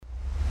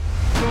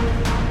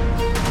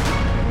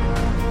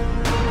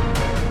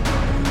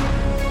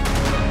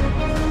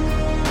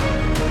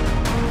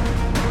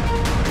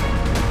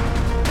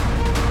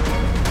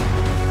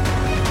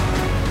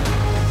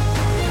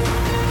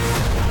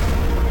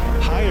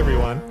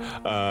everyone.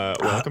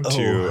 Welcome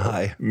to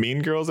hi.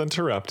 Mean Girls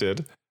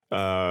Interrupted.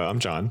 I'm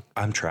John.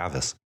 I'm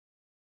Travis.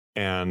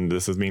 And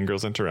this is Mean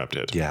Girls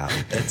Interrupted. Yeah,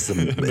 it's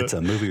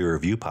a movie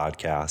review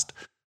podcast.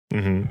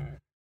 Mm-hmm.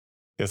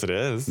 Yes, it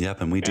is. Yep,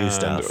 and we do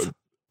stuff.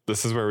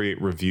 This is where we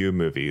review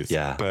movies.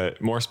 Yeah.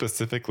 But more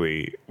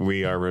specifically,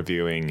 we are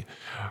reviewing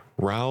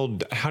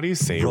Roald. How do you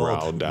say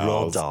Roald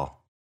dolls?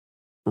 Roald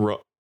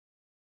doll.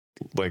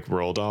 Like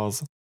Roald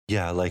dolls?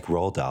 Yeah, like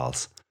Roald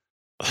dolls.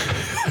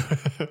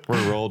 We're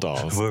Roald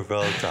dolls. We're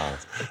Roald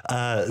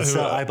dolls.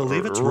 So I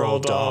believe it's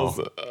Roald dolls.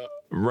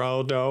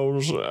 Roald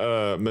dolls.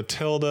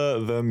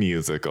 Matilda the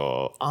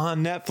Musical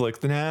on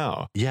Netflix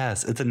now.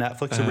 Yes, it's a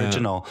Netflix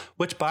original.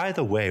 Which, by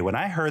the way, when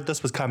I heard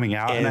this was coming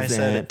out, and I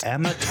said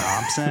Emma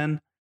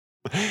Thompson.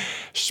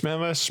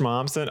 Shmemma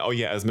Schmompson. Oh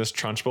yeah, as Miss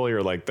Trunchbull,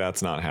 you're like,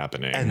 that's not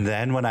happening. And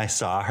then when I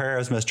saw her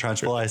as Miss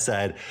Trunchbull, I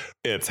said,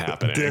 it's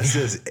happening. This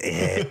is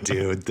it,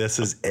 dude. This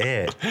is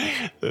it.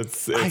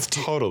 It's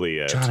totally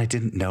it. John, I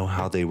didn't know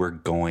how they were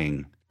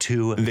going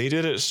to. They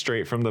did it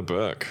straight from the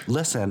book.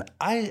 Listen,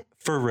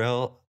 for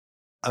real,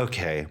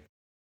 okay,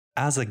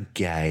 as a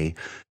gay,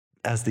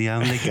 as the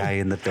only guy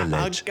in the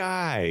village. A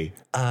guy.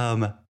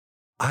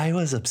 I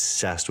was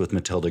obsessed with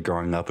Matilda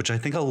growing up, which I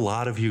think a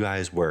lot of you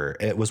guys were.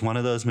 It was one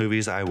of those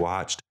movies I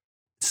watched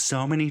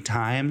so many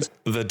times.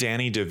 The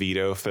Danny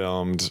DeVito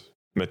filmed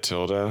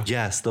Matilda.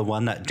 Yes, the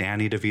one that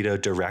Danny DeVito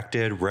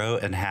directed,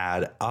 wrote, and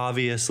had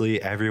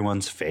obviously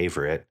everyone's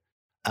favorite.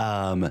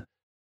 Who,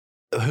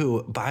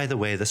 by the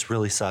way, this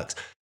really sucks.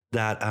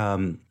 That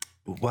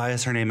why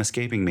is her name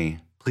escaping me?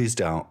 Please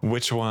don't.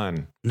 Which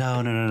one?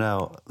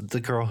 No. The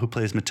girl who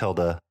plays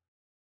Matilda.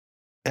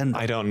 And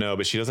I don't know,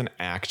 but she doesn't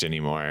act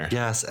anymore.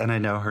 Yes, and I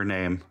know her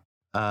name.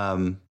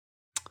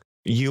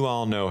 You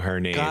all know her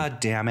name. God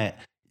damn it.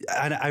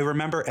 And I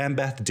remember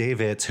Beth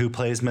Davids, who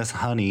plays Miss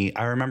Honey.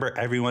 I remember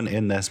everyone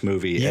in this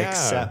movie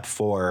except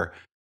for...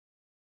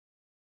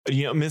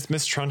 Miss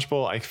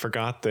Trunchbull, I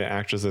forgot the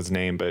actress's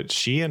name, but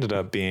she ended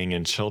up being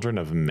in Children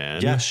of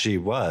Men. Yes, she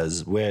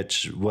was,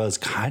 which was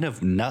kind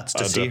of nuts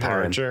to see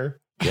her.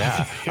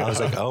 Yeah. I was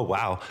like, oh,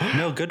 wow.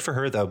 No, good for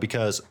her, though,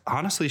 because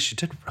honestly, she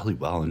did really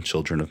well in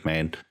Children of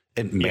Men.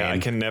 I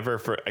can never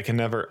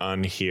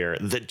unhear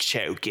the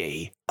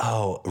chokey.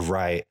 Oh,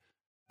 right.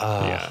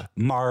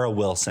 Mara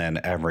Wilson,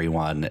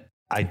 everyone.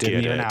 I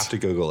didn't even have to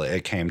Google it.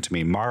 It came to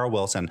me. Mara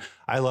Wilson.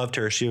 I loved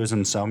her. She was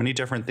in so many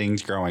different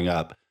things growing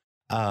up.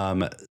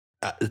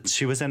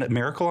 She was in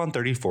Miracle on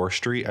 34th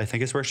Street, I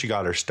think is where she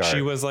got her start.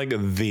 She was like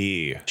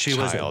the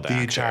child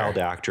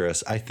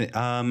actress. I think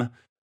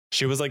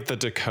she was like the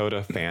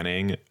Dakota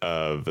Fanning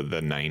of the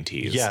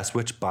 90s. Yes,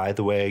 which, by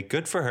the way,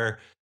 good for her.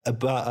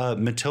 But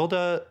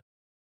Matilda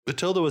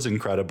was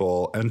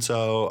incredible. And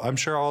so I'm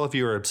sure all of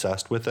you are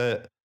obsessed with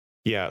it.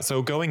 Yeah.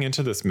 So going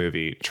into this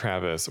movie,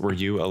 Travis, were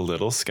you a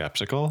little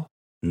skeptical?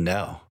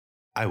 No,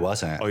 I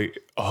wasn't.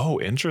 Oh,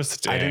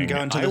 interesting. I didn't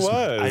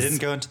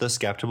go into the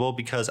skeptical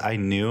because I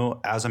knew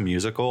as a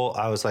musical,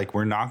 I was like,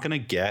 we're not going to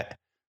get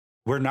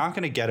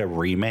a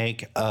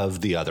remake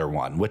of the other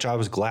one, which I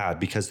was glad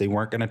because they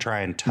weren't going to try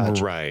and touch.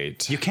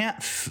 Right. You can't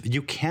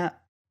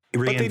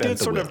reinvent but they did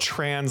sort wheel. of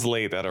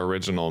translate that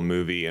original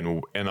movie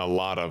in a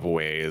lot of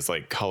ways,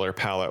 like color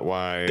palette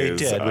wise. They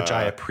did, which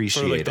I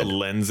appreciated. Sort of like the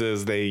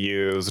lenses they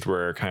used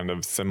were kind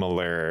of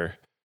similar.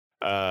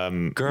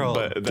 Girl,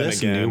 but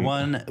this new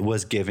one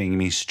was giving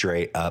me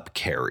straight up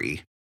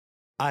Carrie.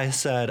 I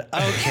said,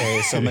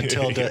 okay, so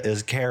Matilda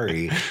is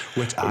Carrie,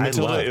 which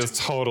Matilda loved. is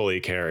totally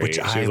Carrie. Which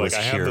She's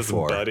I have this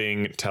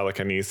budding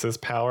telekinesis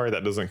power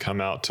that doesn't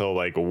come out till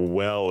like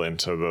well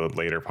into the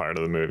later part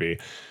of the movie.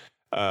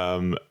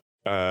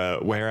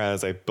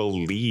 Whereas I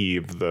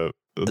believe the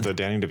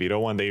Danny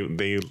DeVito one, they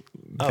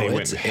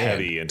went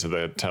heavy into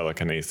the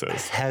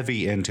telekinesis.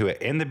 Heavy into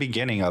it in the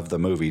beginning of the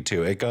movie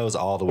too. It goes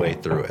all the way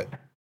through it.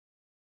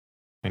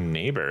 And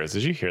Neighbors,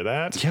 did you hear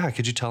that? Yeah,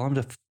 could you tell them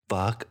to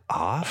fuck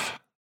off?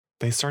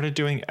 They started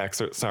doing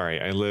Sorry,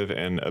 I live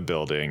in a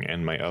building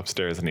and my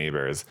upstairs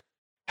neighbors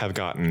have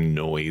gotten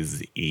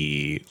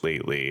noisy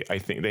lately. I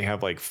think they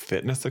have like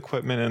fitness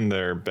equipment in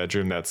their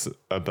bedroom that's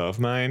above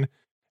mine,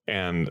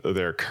 and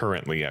they're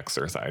currently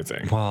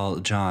exercising. Well,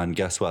 John,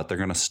 guess what? They're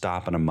going to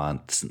stop in a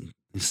month.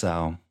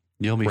 So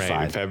you'll be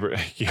fine.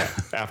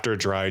 After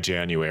dry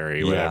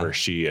January, whatever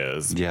she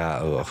is.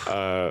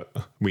 Yeah.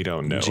 We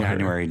don't know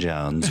January her.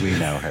 Jones. We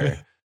know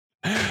her.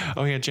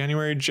 Oh yeah,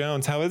 January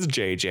Jones. How is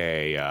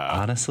JJ?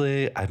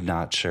 Honestly, I'm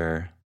not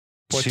sure.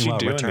 What she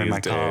won't return my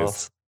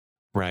calls.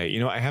 Right.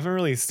 I haven't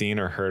really seen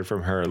or heard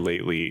from her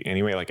lately.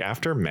 Anyway, like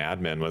after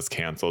Mad Men was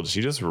canceled,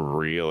 she just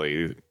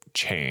really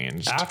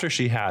changed. After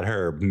she had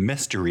her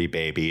mystery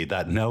baby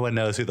that no one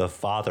knows who the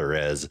father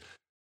is,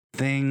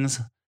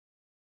 things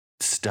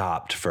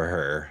stopped for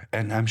her.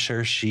 And I'm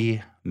sure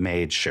she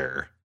made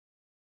sure.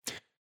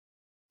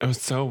 It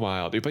was so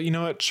wild. But you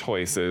know what?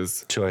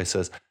 Choices.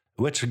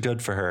 Which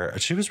good for her.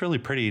 She was really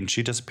pretty and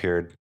she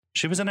disappeared.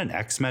 She was in an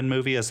X-Men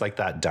movie as like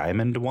that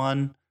diamond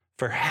one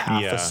for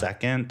half a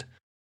second.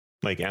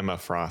 Like Emma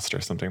Frost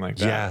or something like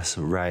that. Yes,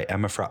 right.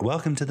 Emma Frost.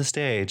 Welcome to the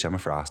stage, Emma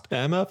Frost.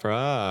 Emma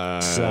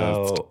Frost.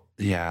 So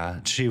Yeah,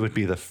 she would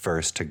be the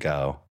first to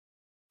go.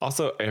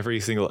 Also,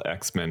 every single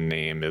X-Men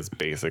name is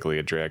basically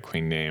a drag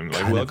queen name.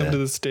 Like, welcome to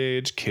the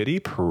stage, Kitty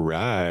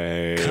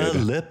Pryde.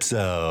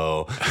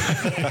 Calypso.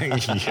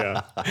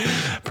 Yeah.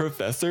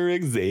 Professor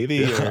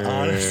Xavier.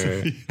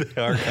 Honestly,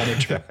 they are kind of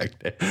drag.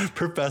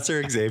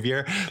 Professor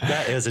Xavier,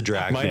 that is a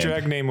drag name. My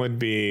drag name would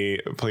be,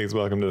 please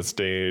welcome to the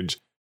stage,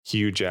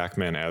 Hugh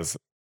Jackman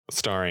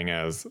starring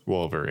as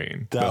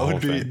Wolverine. That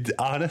would be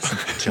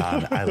honest,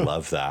 John. I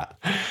love that.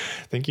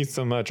 Thank you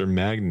so much. Or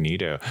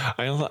Magneto.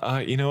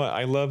 You know what?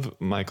 I love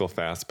Michael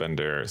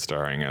Fassbender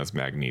starring as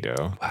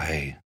Magneto.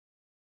 Why?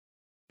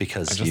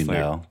 Because you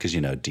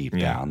know deep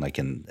down, like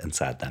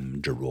inside them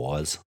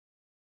drawers.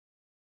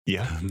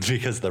 Yeah.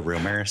 Because the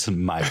rumors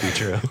might be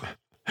true.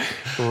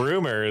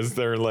 Rumors,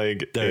 they're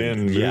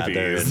in movies. Yeah,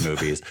 they're in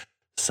movies.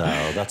 So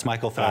that's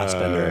Michael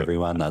Fassbender,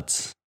 everyone.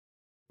 That's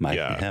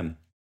him.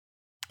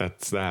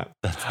 That's that.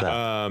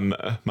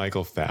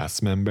 Michael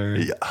Fassbender.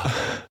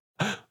 Yeah.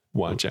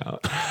 Watch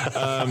out.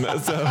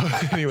 So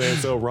anyway,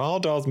 so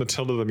Roald Dahl's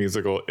Matilda the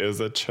Musical is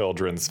a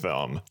children's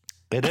film.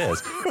 It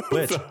is.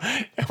 Which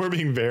we're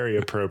being very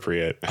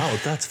appropriate. Oh,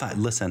 that's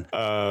fine. Listen,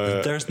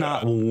 there's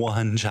not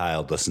one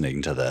child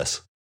listening to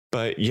this.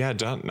 But yeah,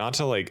 not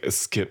to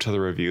skip to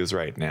the reviews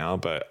right now,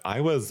 but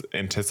I was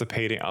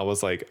anticipating, I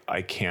was like,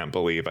 I can't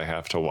believe I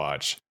have to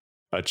watch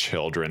a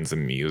children's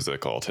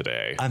musical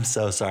today. I'm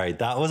so sorry.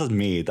 That wasn't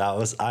me. That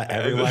was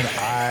everyone.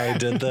 I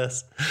did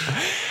this.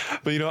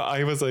 But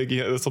I was like,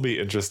 this will be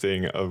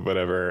interesting of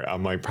whatever.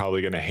 I'm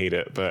probably going to hate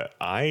it, but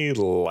I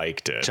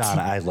liked it. John,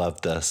 I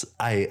love this.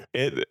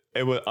 It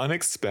was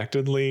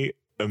unexpectedly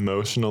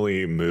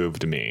emotionally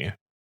moved me.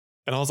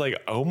 And I was like,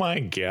 oh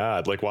my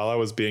God. While I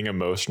was being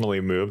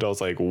emotionally moved, I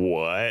was like,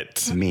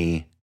 what?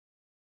 Me,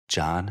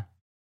 John,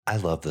 I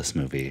love this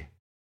movie.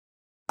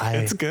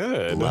 It's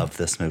good. Love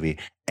this movie.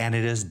 And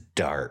it is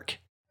dark.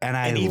 And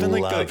I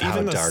love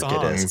how dark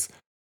it is.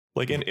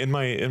 In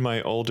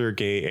my older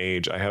gay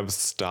age, I have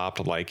stopped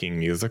liking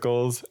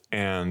musicals,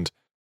 and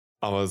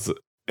I was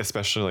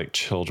especially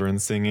children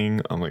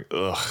singing. I'm like,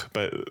 ugh.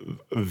 But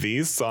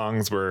these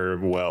songs were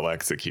well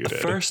executed.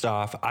 First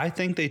off, I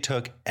think they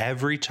took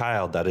every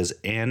child that is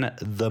in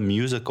the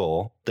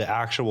musical, the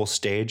actual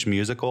stage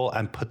musical,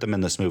 and put them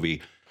in this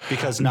movie.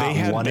 Because they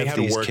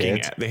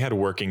had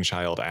working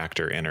child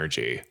actor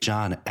energy,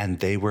 John, and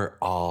they were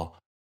all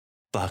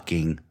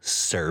fucking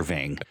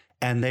serving,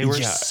 and they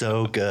were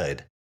so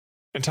good.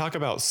 And talk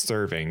about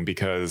serving,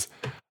 because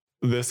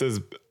this is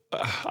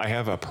I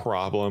have a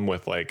problem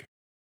with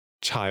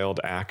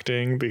child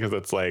acting, because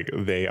it's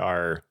they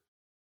are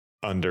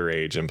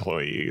underage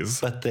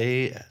employees, but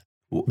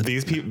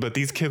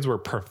these kids were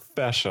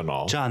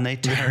professional. John, they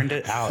turned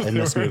it out in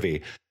this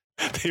movie.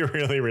 They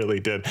really, really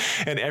did.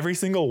 And every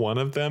single one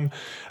of them,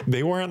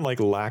 they weren't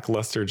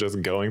lackluster just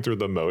going through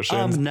the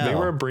motions. No.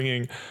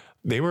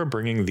 They were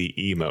bringing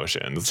the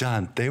emotions.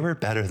 John, they were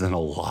better than a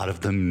lot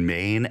of the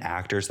main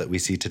actors that we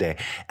see today.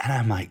 And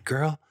I'm like,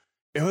 girl,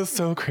 it was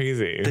so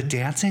crazy. The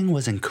dancing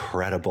was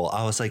incredible.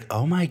 I was like,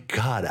 oh my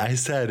God. I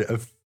said,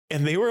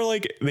 and they were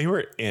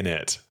in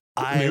it.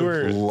 I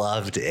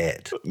loved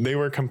it. They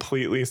were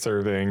completely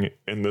serving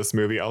in this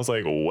movie. I was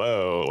like,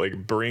 whoa,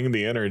 bring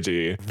the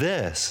energy.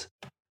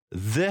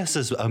 This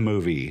is a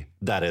movie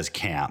that is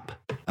camp.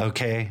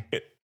 Okay.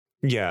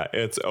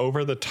 It's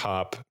over the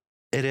top.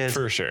 It is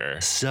for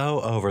sure.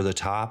 So over the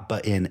top,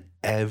 but in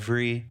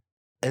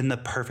the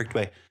perfect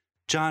way.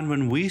 John,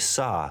 when we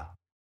saw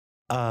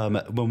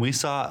the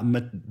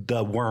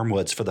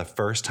Wormwoods for the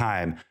first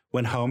time,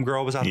 when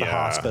Homegirl was at the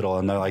hospital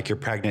and they're like, you're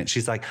pregnant.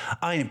 She's like,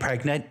 I ain't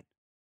pregnant.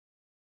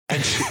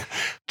 And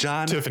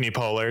John, Tiffany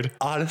Pollard.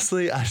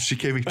 Honestly, she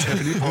gave me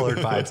Tiffany Pollard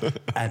vibes.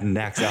 And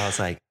next I was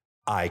like,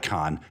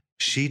 icon.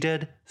 She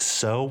did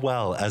so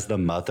well as the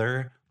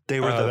mother. They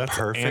were that's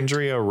perfect.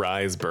 Andrea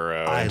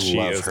Riseborough. She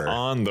love her.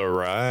 On the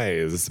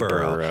rise,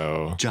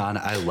 Burrow. John,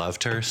 I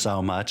loved her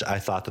so much. I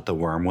thought that the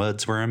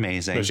Wormwoods were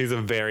amazing. But she's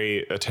a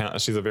very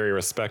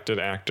respected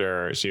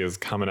actor. She is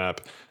coming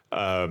up.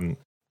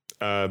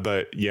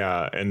 But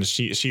yeah, and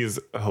she's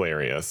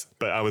hilarious.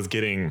 But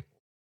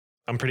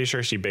I'm pretty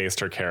sure she based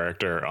her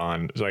character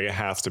on it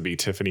has to be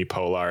Tiffany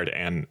Pollard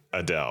and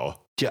Adele.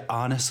 Yeah,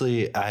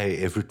 honestly,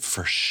 I would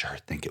for sure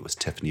think it was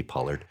Tiffany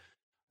Pollard.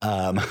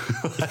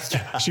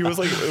 She was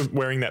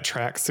wearing that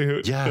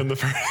tracksuit. Yeah, in the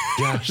first.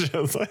 Yeah, she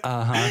was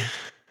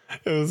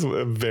It was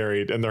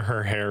and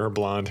her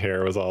blonde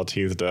hair was all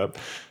teased up.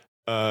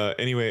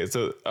 Anyway,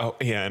 so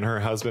and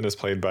her husband is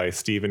played by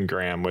Stephen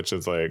Graham, which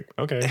is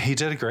okay. He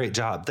did a great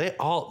job. There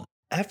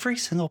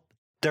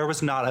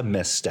was not a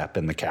misstep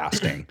in the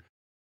casting.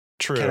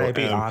 True. Can I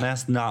be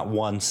honest? Not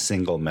one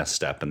single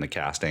misstep in the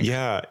casting.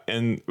 Yeah,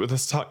 and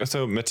let's talk.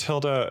 So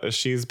Matilda,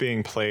 she's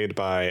being played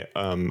by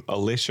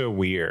Alicia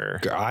Weir.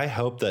 I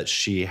hope that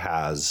she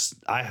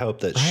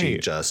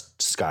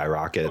just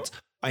skyrockets.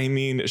 I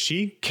mean,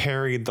 she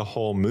carried the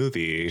whole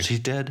movie. She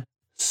did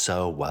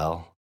so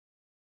well.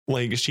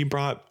 She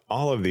brought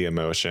all of the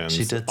emotions.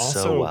 She did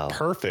also so well.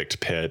 Perfect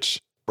pitch.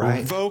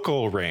 right?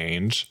 Vocal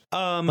range.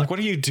 Like, what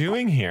are you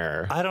doing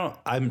here?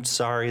 I'm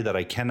sorry that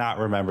I cannot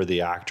remember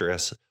the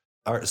actress,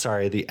 or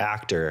sorry, the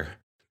actor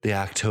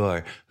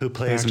who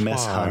plays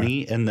Miss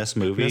Honey in this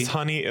movie. Miss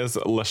Honey is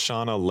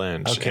Lashana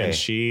Lynch. Okay. And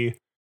she,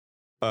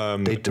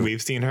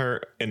 we've seen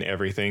her in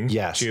everything.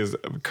 Yes. She is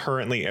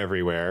currently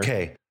everywhere.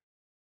 Okay.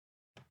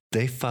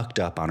 They fucked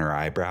up on her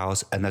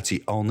eyebrows, and that's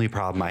the only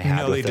problem I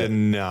had with it. No, they did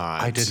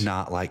not. I did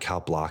not like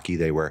how blocky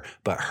they were,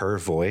 but her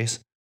voice.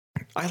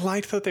 I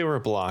liked that they were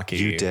blocky.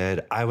 You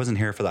did. I wasn't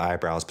here for the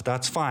eyebrows, but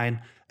that's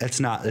fine. It's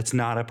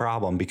not a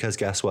problem, because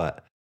guess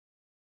what?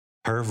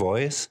 Her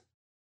voice,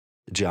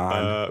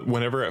 John.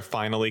 Whenever it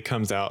finally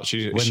comes out,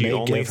 she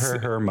only give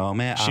her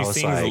moment.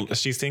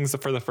 She sings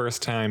for the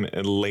first time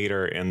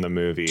later in the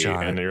movie,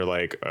 John, and you're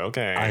like,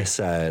 okay. I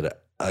said,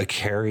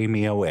 carry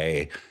me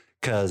away,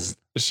 because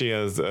she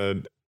has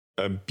a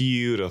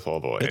beautiful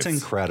voice. It's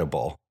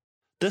incredible.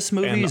 This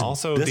movie, and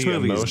also the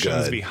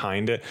emotions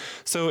behind it.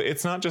 So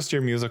it's not just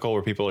your musical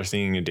where people are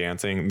singing and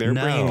dancing. They're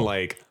bringing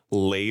like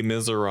Les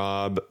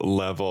Miserables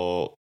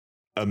level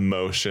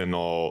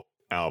emotional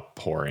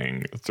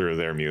outpouring through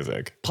their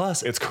music.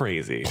 Plus, it's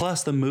crazy.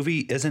 Plus, the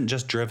movie isn't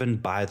just driven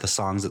by the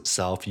songs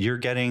itself. You're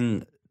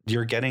getting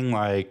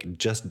like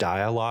just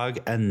dialogue,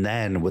 and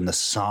then when the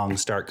songs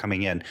start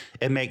coming in,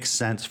 it makes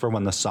sense for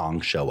when the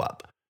songs show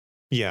up.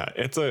 Yeah,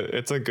 it's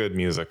a good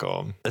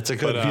musical. It's a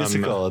good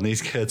musical, and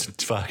these kids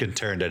fucking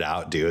turned it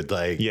out, dude.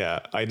 Like, yeah,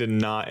 I did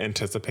not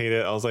anticipate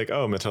it. I was like,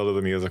 oh, Matilda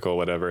the Musical,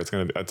 whatever. It's a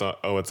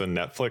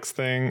Netflix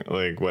thing,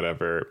 like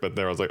whatever. But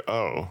there was like,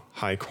 oh,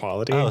 high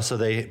quality. Oh, so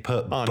they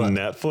put on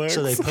Netflix.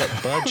 So they put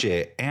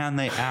budget, and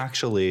they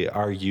actually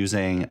are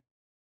using.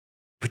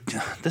 But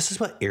this is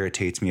what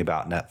irritates me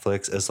about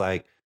Netflix is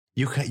like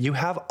you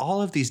have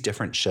all of these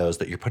different shows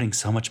that you're putting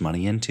so much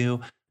money into,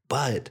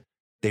 but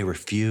they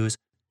refuse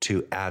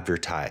to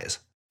advertise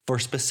for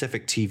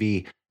specific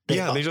TV.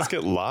 They just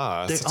get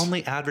lost. They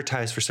only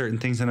advertise for certain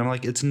things. And I'm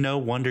like, it's no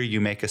wonder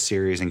you make a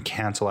series and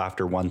cancel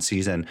after one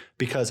season,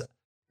 because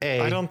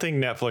I don't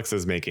think Netflix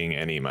is making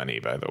any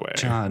money, by the way.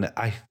 John,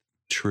 I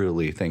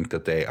truly think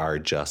that they are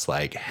just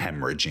like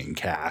hemorrhaging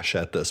cash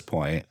at this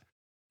point.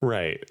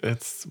 Right.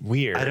 It's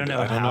weird. I don't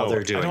know how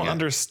they're doing it. I don't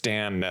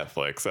understand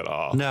Netflix at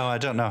all. No, I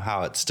don't know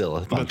how it's still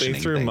a functioning But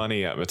they threw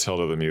money at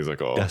Matilda the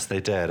Musical. Yes,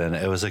 they did. And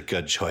it was a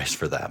good choice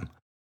for them.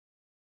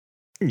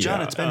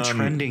 John, it's been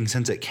trending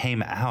since it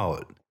came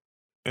out.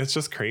 It's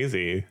just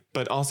crazy.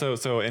 But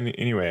also,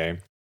 anyway,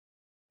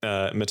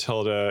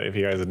 Matilda, if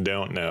you guys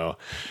don't know,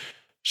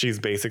 she's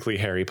basically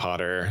Harry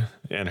Potter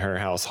in her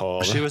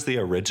household. She was the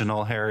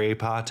original Harry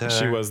Potter.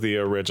 She was the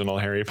original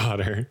Harry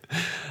Potter.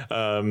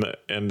 And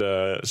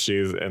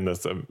she's in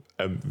this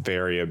a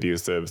very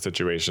abusive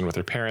situation with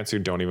her parents who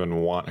don't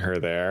even want her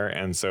there.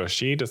 And so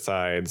she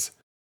decides...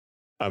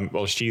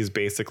 she's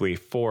basically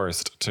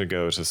forced to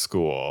go to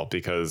school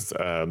because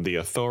the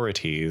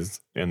authorities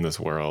in this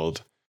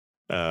world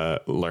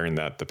learn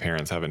that the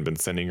parents haven't been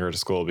sending her to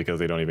school because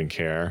they don't even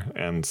care.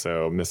 And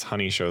so Miss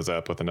Honey shows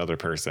up with another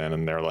person,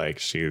 and they're like,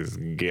 she's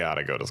got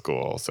to go to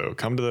school. So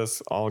come to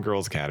this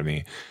all-girls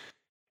academy.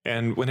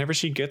 And whenever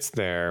she gets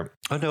there...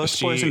 Oh, no,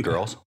 it's boys and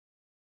girls.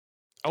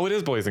 Oh, it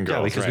is boys and girls,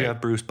 yeah, because we have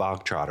Bruce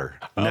Bogtrotter.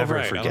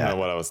 Never forget. I don't know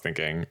what I was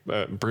thinking.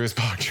 Bruce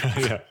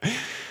Bogtrotter, yeah.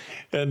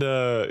 And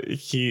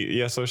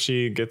so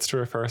she gets to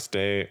her first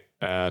day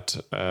at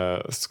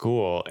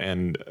school,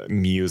 and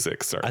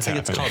music starts happening.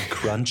 It's called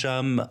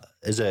Crunchum.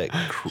 Is it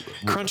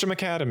Crunchum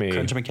Academy?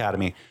 Crunchum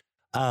Academy.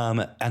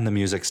 And the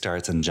music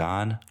starts, and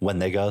John, when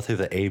they go through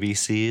the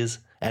ABCs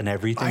and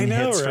everything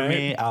hits for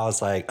me, I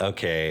was like,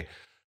 okay,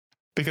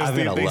 because I'm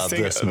gonna love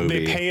this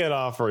movie. They pay it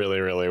off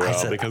really, really well.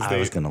 I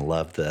was gonna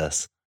love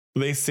this.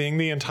 They sing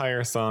the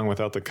entire song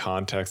without the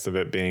context of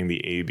it being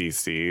the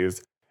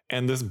ABCs.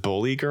 And this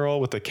bully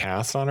girl with the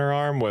cast on her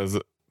arm was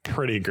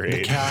pretty great.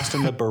 The cast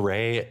and the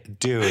beret,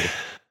 dude.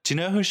 Do you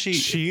know who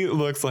she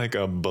looks like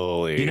a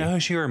bully. You know who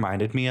she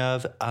reminded me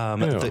of?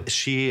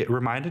 She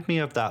reminded me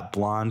of that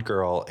blonde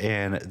girl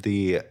in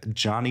the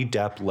Johnny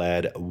Depp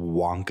led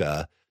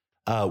Wonka,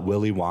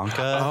 Willy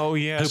Wonka. Oh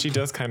yeah, she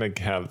does kind of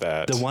have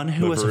that. The one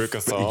who was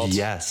Veruca Salt.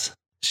 Yes,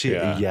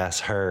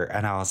 yes, her.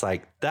 And I was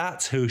like,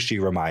 that's who she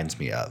reminds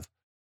me of.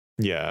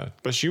 Yeah,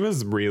 but she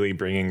was really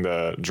bringing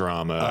the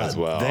drama as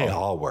well. They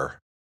all were.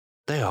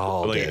 They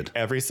all did.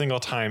 Every single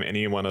time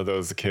any one of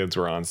those kids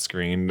were on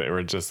screen, they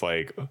were just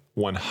like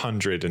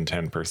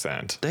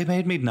 110%. They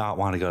made me not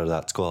want to go to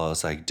that school. I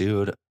was like,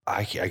 dude,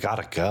 I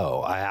gotta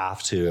go. I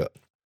have to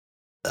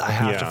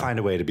find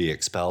a way to be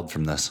expelled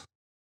from this.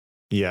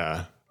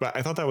 Yeah, but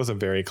I thought that was a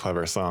very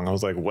clever song. I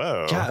was like,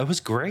 whoa. Yeah, it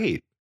was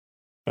great.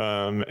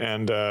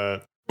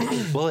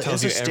 Well, it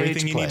tells you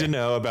everything you need to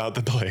know about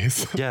the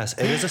place. Yes,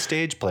 it is a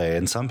stage play,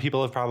 and some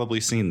people have probably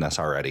seen this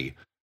already.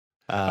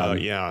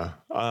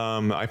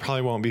 I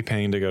probably won't be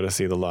paying to go to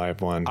see the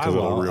live one because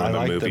it'll ruin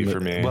the movie for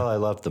me. Well, I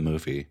love the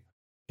movie.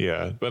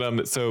 Yeah,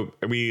 but so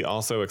we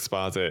also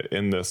exposit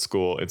in this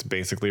school. It's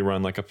basically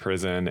run like a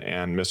prison,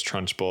 and Miss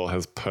Trunchbull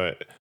has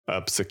put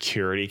up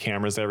security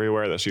cameras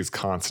everywhere that she's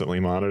constantly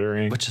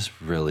monitoring, which is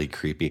really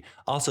creepy.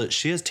 Also,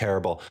 she is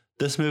terrible.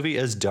 This movie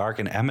is dark,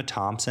 and Emma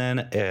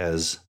Thompson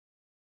is,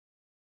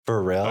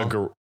 for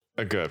real,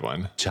 a good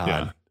one.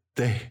 John,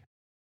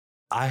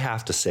 I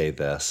have to say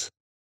this.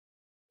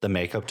 The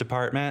makeup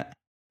department,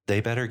 they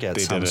better get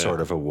some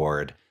sort of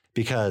award,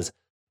 because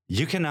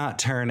you cannot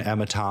turn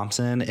Emma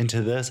Thompson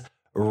into this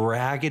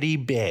raggedy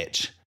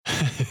bitch.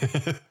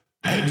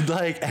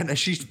 and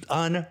she's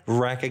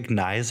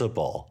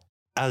unrecognizable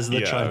as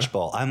the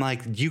Trunchbull. I'm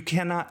like, you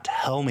cannot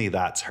tell me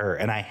that's her,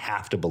 and I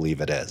have to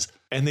believe it is.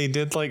 And they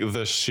did like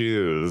the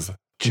shoes,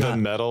 the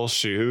metal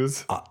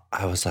shoes.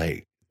 I was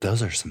like,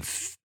 those are some...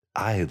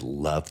 I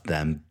love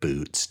them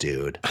boots,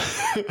 dude.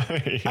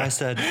 I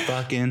said,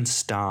 fucking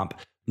stomp.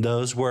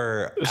 Those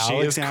were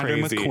Alexander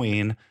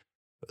McQueen.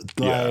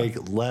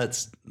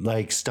 Let's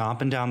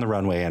stomping down the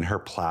runway in her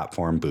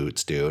platform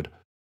boots, dude.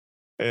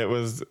 It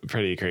was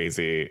pretty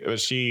crazy. But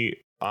she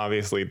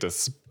obviously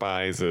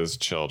despises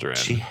children.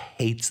 She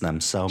hates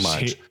them so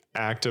much. She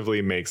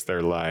actively makes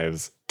their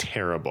lives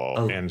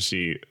terrible, and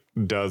she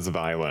does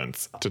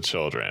violence to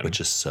children, which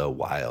is so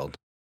wild.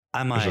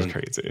 I'm like, which is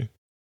crazy.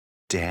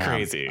 Damn.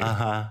 Crazy.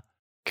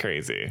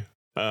 Crazy.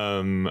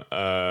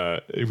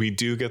 We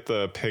do get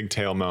the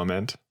pigtail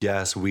moment.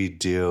 Yes, we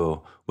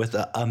do. With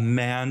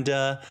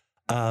Amanda.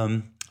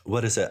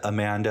 What is it?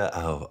 Amanda.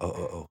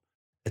 Oh.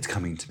 It's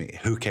coming to me.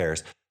 Who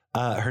cares?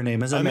 Her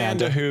name is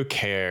Amanda. Who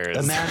cares?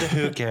 Amanda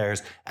Who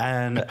Cares.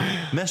 And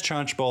Miss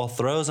Trunchbull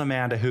throws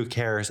Amanda Who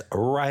Cares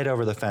right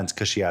over the fence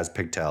because she has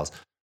pigtails.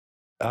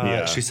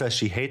 She says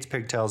she hates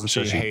pigtails. And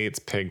she hates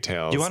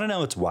pigtails. You want to know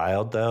what's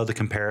wild, though? The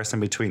comparison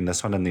between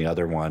this one and the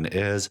other one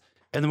is,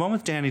 in the one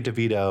with Danny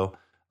DeVito,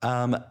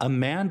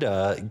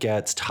 Amanda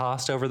gets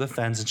tossed over the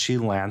fence and she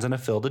lands in a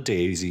field of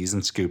daisies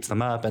and scoops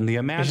them up. And the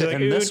Amanda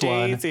in this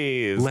one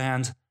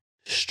lands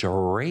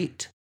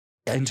straight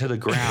into the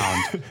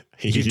ground.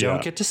 You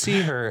don't get to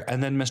see her.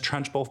 And then Miss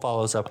Trunchbull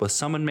follows up with,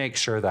 someone make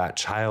sure that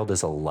child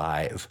is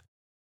alive.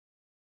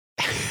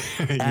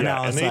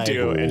 And they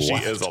do, and she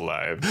is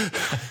alive.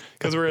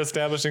 Because we're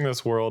establishing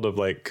this world of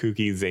like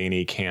kooky,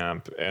 zany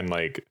camp, and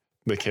like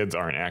the kids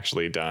aren't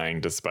actually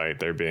dying, despite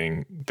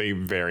they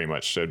very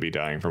much should be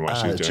dying from what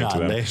she's doing to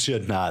them. They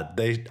should not.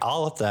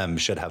 All of them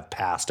should have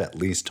passed at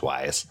least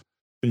twice.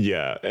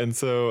 Yeah. And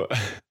so,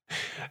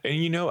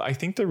 and I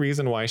think the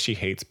reason why she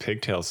hates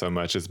pigtails so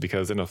much is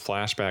because in a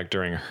flashback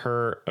during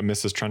her,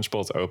 Mrs.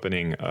 Trunchbull's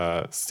opening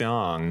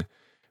song,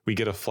 we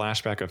get a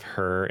flashback of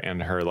her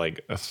and her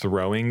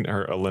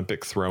her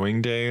Olympic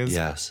throwing days.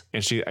 Yes.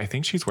 And I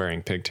think she's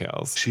wearing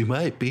pigtails. She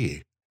might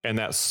be. And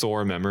that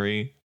sore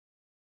memory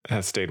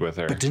has stayed with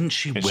her. But didn't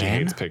she win? She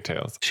hates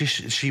pigtails.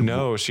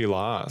 No, she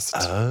lost.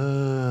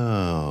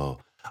 Oh,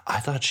 I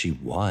thought she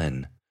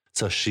won.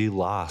 So she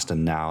lost,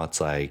 and now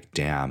it's like,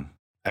 damn,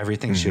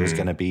 everything she was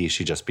going to be,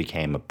 she just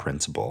became a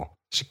principal.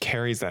 She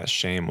carries that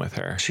shame with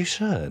her. She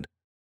should.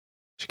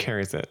 She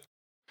carries it.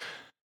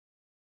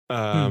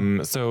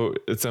 So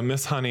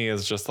Miss Honey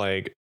is just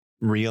like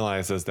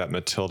realizes that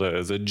Matilda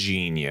is a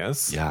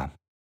genius. Yeah.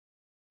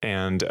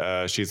 And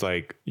she's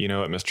like, you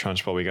know what, Miss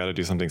Trunchbull, we got to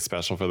do something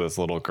special for this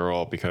little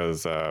girl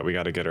because we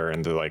got to get her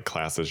into like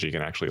classes she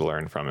can actually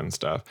learn from and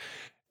stuff.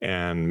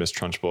 And Miss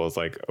Trunchbull is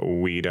like,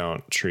 we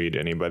don't treat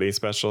anybody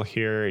special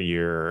here.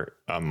 You're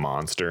a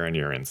monster and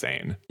you're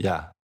insane.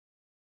 Yeah.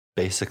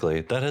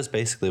 Basically, that is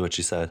basically what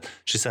she said.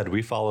 She said,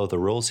 we follow the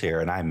rules here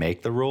and I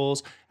make the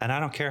rules. And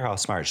I don't care how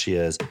smart she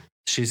is.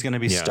 She's going to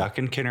be stuck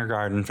in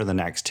kindergarten for the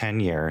next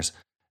 10 years.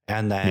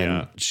 And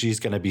then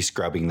she's going to be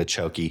scrubbing the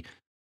chokey.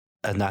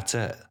 And that's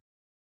it.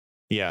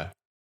 Yeah.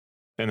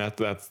 And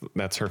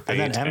that's her fate.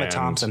 And then Emma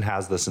Thompson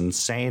has this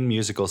insane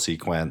musical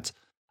sequence,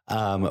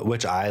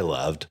 which I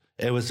loved.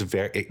 It was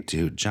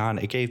dude, John,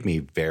 it gave me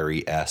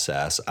very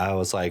SS. I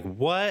was like,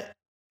 what?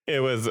 It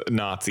was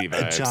Nazi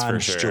vibes, John, for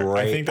sure.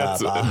 I think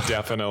that's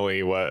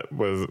definitely what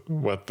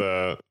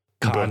the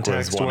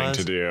context book was wanting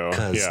to do.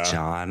 Because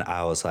John,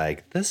 I was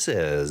like, this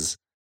is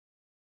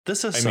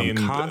some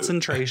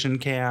concentration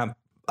camp.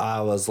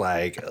 I was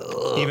like,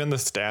 ugh. Even the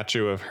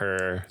statue of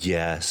her.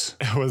 Yes.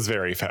 It was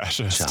very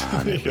fascist.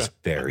 John, it was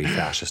very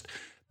fascist.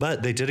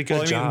 But they did a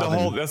good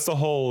job. That's the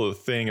whole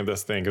thing of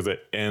this thing, because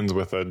it ends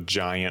with a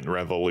giant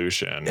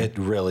revolution. It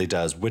really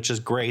does, which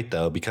is great,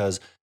 though, because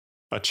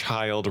a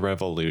child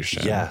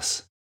revolution.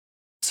 Yes.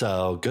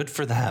 So good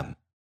for them.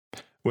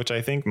 Which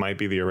I think might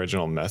be the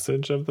original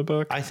message of the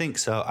book. I think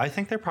so. I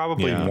think they're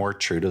probably more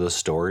true to the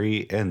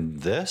story.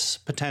 And this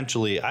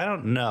potentially, I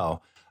don't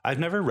know. I've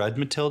never read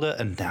Matilda.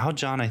 And now,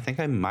 John, I think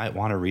I might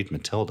want to read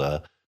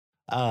Matilda.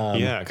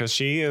 Because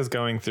she is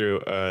going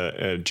through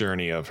a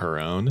journey of her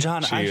own.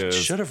 John, I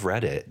should have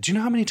read it. Do you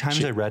know how many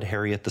times I read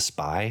Harriet the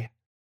Spy?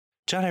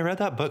 John, I read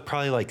that book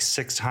probably like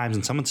 6 times,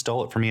 and someone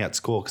stole it from me at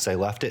school because I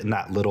left it in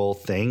that little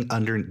thing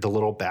under the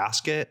little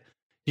basket.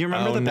 You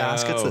remember the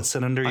baskets that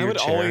sit under your chair? I would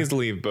always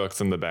leave books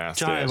in the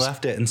basket. John, I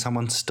left it and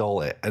someone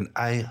stole it. And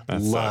I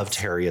loved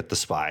Harriet the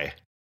Spy.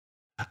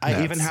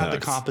 I even had the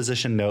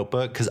composition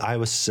notebook because I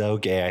was so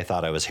gay. I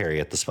thought I was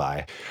Harriet the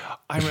Spy.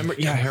 I remember,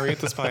 Harriet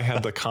the Spy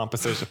had the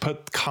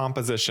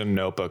composition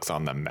notebooks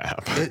on the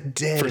map. It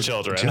did. For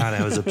children. John,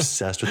 I was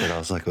obsessed with it. I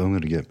was like, I'm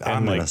going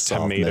to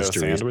solve tomato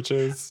mysteries.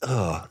 Sandwiches.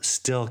 Oh,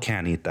 still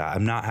can't eat that.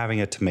 I'm not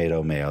having a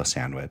tomato mayo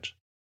sandwich.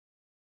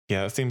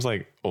 Yeah, it seems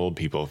like old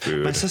people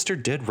food. My sister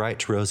did write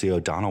to Rosie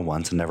O'Donnell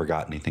once and never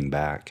got anything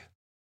back.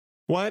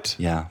 What?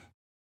 Yeah.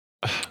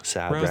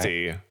 Sad,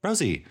 Rosie. Right?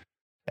 Rosie.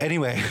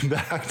 Anyway,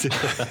 back to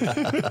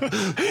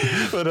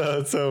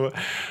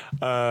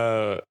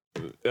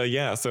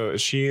so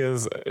she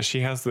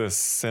has this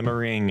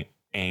simmering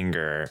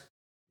anger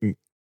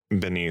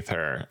beneath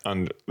her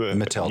on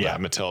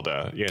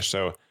Matilda. Yeah,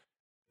 so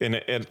and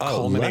it culminates in this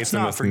moment. Let's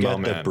not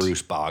forget the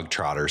Bruce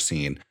Bogtrotter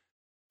scene.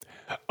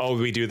 Oh,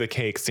 we do the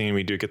cake scene.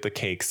 We do get the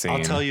cake scene. I'll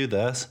tell you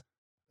this,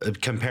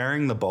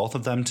 comparing the both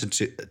of them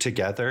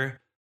together,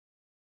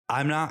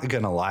 I'm not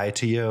going to lie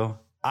to you.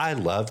 I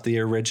loved the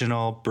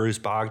original Bruce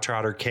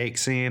Bogtrotter cake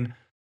scene.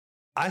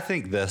 I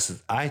think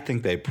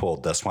they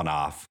pulled this one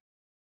off.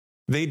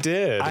 They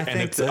did.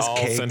 And it's all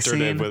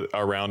centered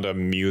around a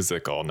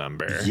musical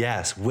number.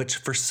 Yes, which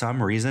for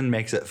some reason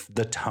makes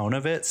the tone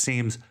of it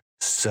seems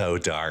so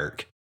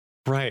dark.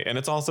 Right. And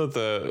it's also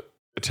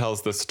it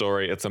tells the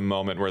story. It's a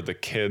moment where the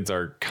kids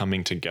are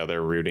coming together,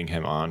 rooting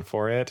him on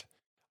for it,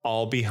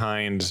 all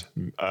behind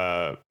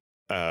Miss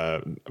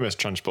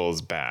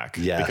Trunchbull's back.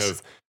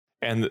 Yes.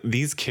 And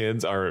these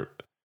kids are.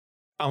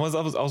 I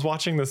was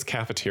watching this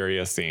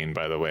cafeteria scene,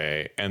 by the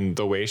way, and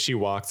the way she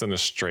walks in a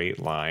straight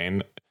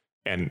line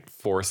and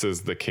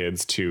forces the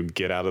kids to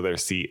get out of their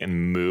seat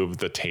and move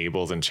the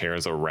tables and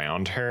chairs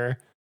around her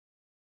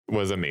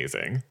was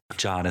amazing.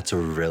 John, it's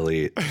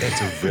really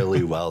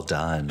well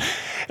done.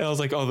 And I was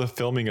like, oh, the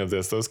filming of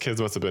this, those kids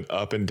must have been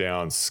up and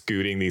down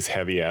scooting these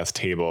heavy ass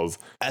tables.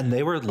 And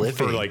they were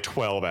living for like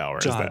 12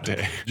 hours, John, that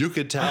day. You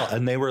could tell.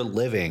 And they were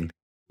living.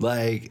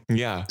 Like,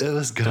 yeah, it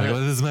was good. Like, oh,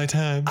 this is my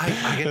time.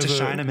 I get to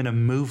shine them in a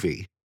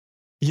movie.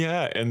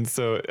 Yeah, and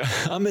so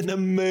I'm in a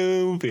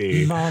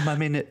movie. Mom,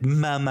 I'm in a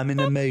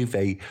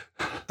movie.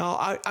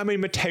 Oh, I'm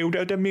in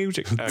Matilda the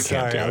Musical.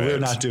 Sorry, we're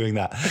not doing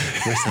that.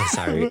 We're so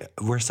sorry.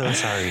 We're so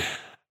sorry.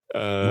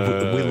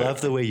 We love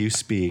the way you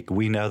speak.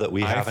 We know that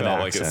we have an accent. I felt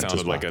like it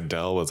sounded like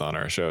Adele was on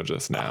our show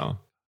just now.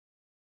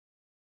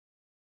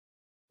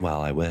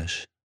 Well, I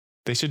wish.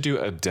 They should do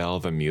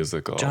Adele the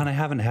Musical. John, I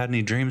haven't had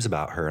any dreams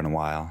about her in a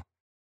while.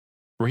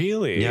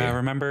 Really? Yeah,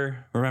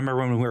 remember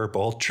when we were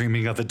both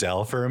dreaming of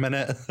Adele for a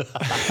minute?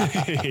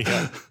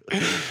 Yeah.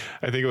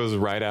 I think it was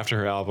right after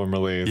her album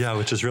release. Yeah,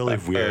 which is really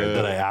weird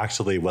that I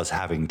actually was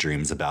having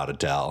dreams about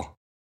Adele.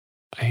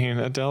 I mean,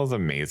 Adele's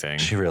amazing.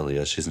 She really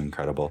is. She's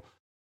incredible.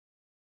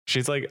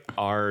 She's like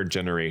our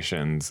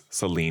generation's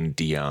Celine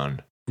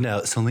Dion.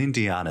 No, Celine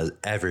Dion is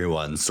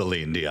everyone's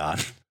Celine Dion.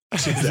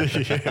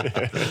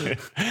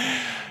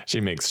 She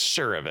makes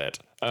sure of it.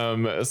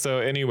 So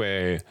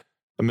anyway,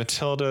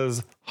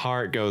 Matilda's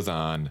heart goes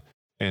on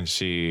and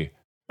she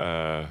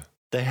they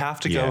have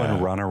to go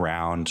and run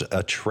around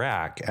a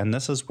track, and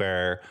this is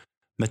where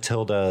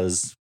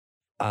Matilda's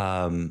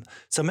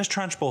so Miss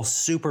Trunchbull's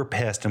super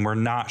pissed, and we're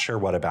not sure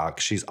what about,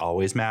 because she's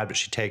always mad, but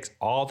she takes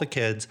all the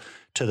kids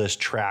to this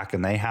track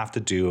and they have to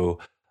do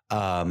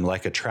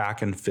like a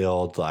track and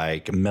field,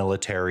 like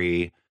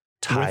military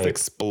type. With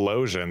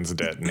explosions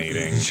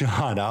detonating.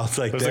 John, I was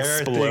like,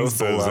 there are things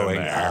blowing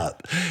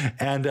up.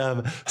 And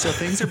so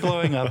things are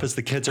blowing up as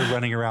the kids are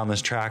running around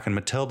this track, and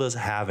Matilda's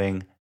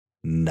having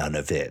none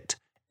of it.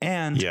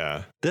 And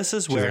this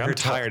is where I'm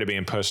tired of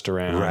being pushed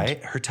around.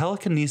 Right? Her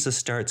telekinesis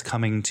starts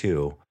coming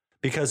too.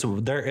 Because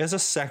there is a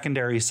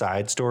secondary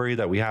side story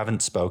that we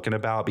haven't spoken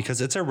about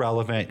because it's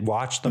irrelevant.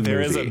 Watch the movie.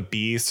 There is a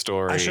B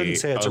story. I shouldn't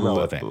say it's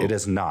irrelevant. It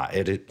is not.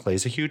 It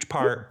plays a huge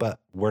part, but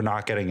we're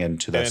not getting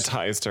into this. And it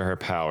ties to her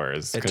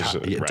powers. It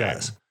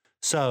does.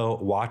 So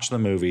watch the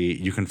movie.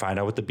 You can find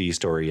out what the B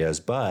story is.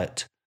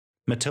 But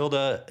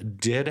Matilda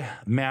did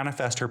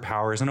manifest her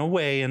powers in a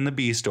way in the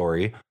B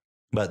story.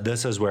 But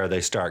this is where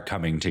they start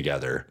coming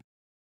together.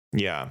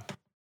 Yeah.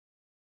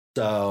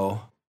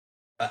 So...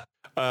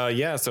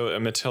 so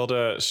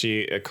Matilda,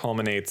 it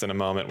culminates in a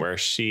moment where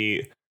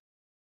she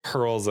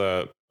hurls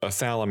a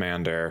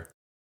salamander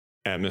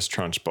at Miss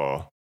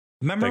Trunchbull.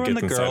 Remember when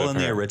the girl in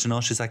the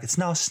original, she's like, it's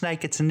no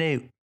snake, it's a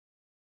newt.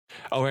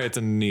 Oh, right, it's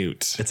a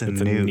newt. It's a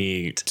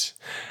newt.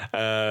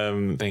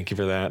 Thank you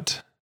for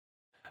that.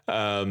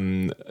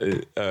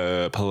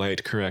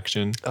 Polite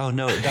correction. Oh,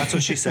 no, that's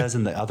what she says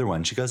in the other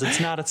one. She goes,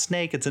 it's not a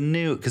snake, it's a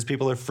newt, because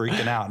people are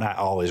freaking out, and I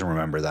always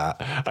remember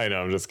that. I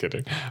know, I'm just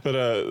kidding.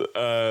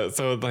 But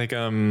so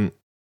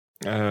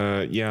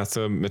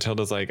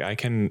Matilda's like, I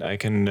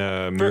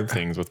can move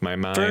things with my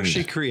mind. First,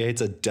 she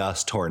creates a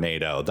dust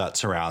tornado that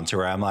surrounds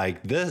her. I'm like,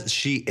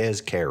 she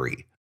is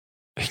Carrie.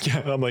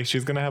 Yeah, I'm like,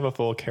 she's gonna have a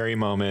full Carrie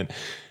moment,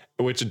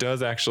 which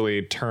does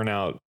actually turn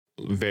out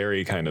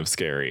very kind of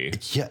scary.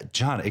 Yeah,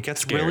 John, it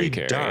gets really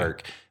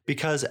dark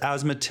because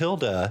as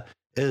Matilda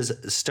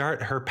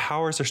her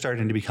powers are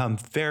starting to become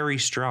very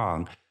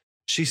strong.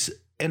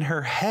 in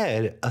her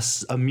head,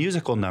 a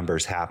musical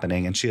number's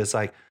happening. And she is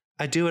like,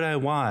 I do what I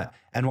want.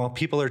 And while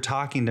people are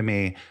talking to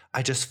me,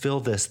 I just feel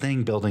this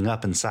thing building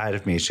up inside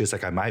of me. She's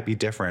like, I might be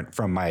different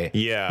from my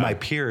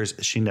peers.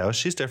 She knows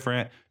she's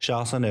different. She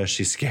also knows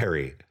she's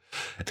scary.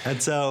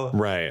 And so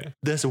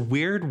this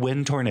weird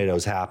wind tornado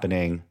is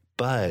happening,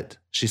 but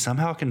she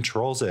somehow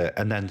controls it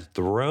and then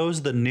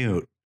throws the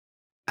newt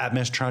at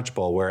Miss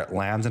Trunchbull where it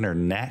lands in her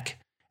neck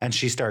and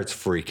she starts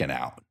freaking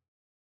out.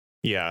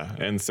 Yeah.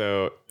 And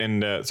so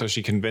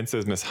she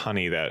convinces Miss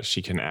Honey that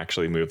she can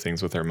actually move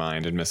things with her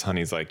mind. And Miss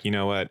Honey's like, you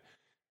know what?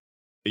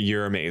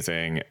 You're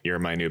amazing. You're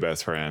my new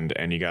best friend.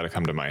 And you got to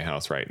come to my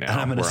house right now.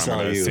 And I'm going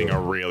to sing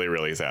a really,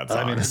 really sad song.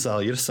 I'm going to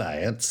sell you to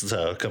science.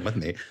 So come with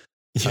me.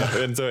 Yeah.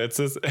 And so it's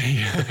this.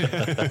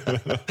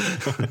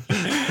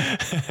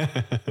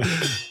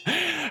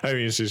 I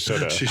mean, she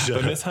should have.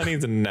 But Miss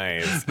Honey's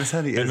nice. Miss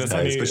Honey is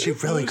nice, but she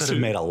really could have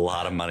made a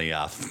lot of money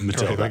off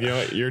Matilda. Like, you know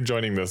what? You're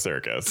joining the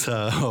circus.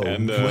 So,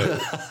 and you're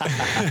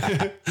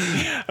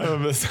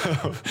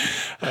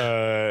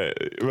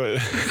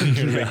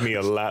gonna make me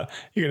a lot.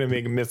 You're gonna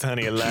make Miss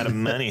Honey a lot of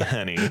money,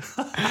 honey.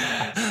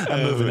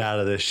 I'm moving out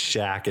of this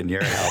shack, and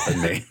you're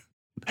helping me.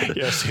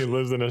 Yeah, she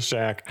lives in a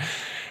shack,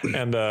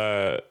 and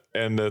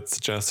it's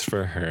just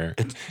for her.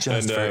 It's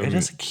just for her. It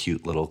is a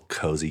cute little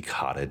cozy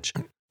cottage.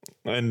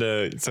 And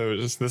so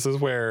this is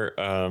where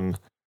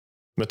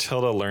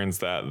Matilda learns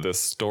that this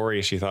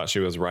story she thought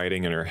she was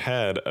writing in her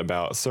head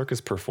about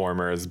circus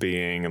performers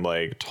being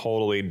like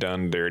totally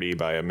done dirty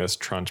by a Miss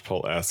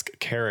Trunchbull-esque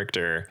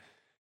character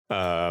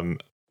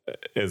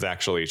is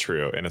actually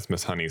true. And it's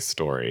Miss Honey's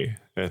story.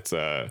 It's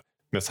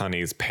Miss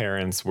Honey's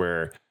parents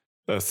were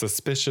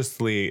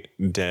suspiciously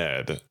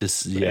dead.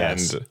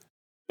 Yes.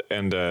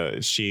 And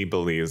she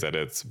believes that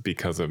it's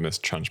because of Miss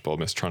Trunchbull.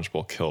 Miss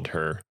Trunchbull killed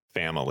her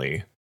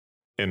family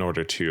in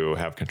order to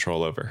have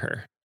control over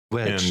her.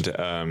 Miss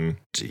Trunchbull.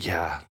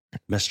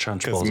 Miss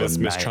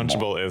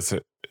Trunchbull is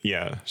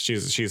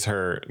she's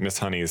her Miss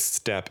Honey's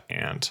step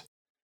aunt,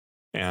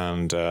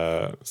 and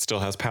still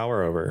has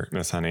power over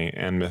Miss Honey.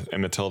 And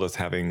Matilda's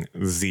having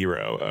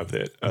zero of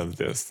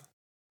this.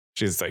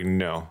 She's like,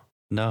 no.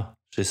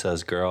 She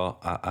says, girl,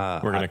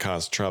 we're gonna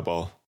cause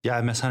trouble. Yeah,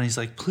 Miss Honey's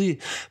like,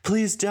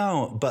 please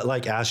don't. But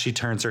like as she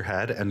turns her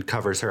head and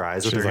covers her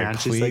eyes with her hand,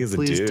 she's like,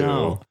 please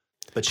don't.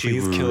 But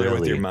please kill her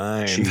with your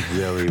mind. She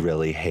really,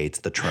 really hates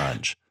the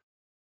Trunch.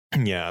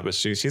 Yeah, but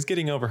she's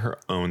getting over her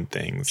own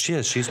things. She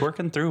is. She's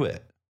working through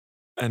it.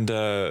 And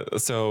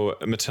so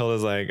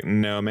Matilda's like,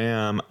 no,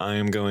 ma'am,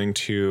 I'm going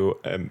to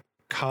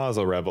cause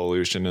a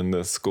revolution in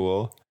this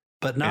school.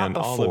 But not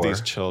before. All of these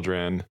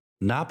children.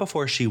 Not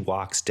before she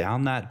walks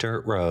down that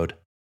dirt road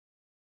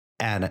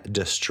and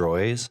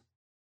destroys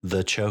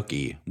the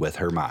Chokey with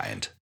her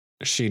mind.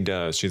 She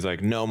does. She's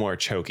like, no more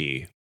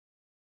Chokey.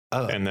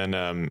 Oh, and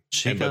then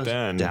she goes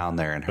down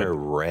there in her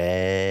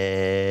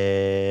red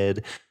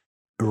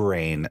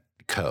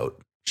raincoat.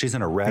 She's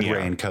in a red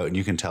raincoat, and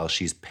you can tell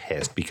she's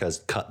pissed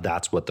because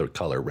that's what the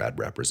color red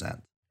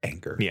represents.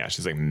 Anger. Yeah,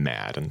 she's like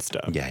mad and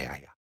stuff.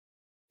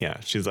 Yeah,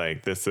 she's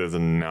like, this is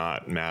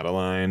not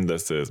Madeline.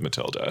 This is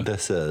Matilda.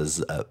 This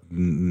is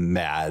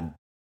mad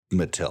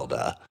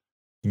Matilda.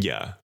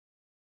 Yeah.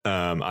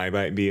 I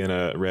might be in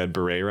a red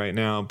beret right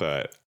now,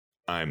 but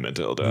I'm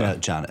Matilda. No,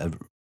 John, a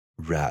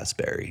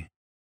raspberry.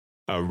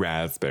 A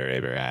raspberry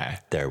beret.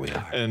 There we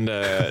are.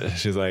 And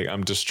she's like,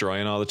 I'm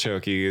destroying all the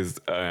Chokies,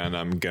 and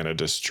I'm going to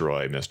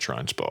destroy Miss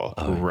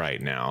Trunchbull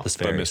right now.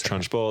 But Miss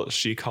Trunchbull,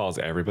 she calls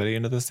everybody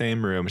into the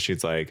same room.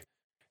 She's like,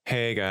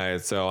 hey,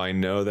 guys, so I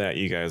know that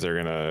you guys are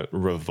going to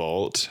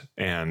revolt,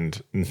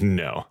 and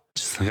no.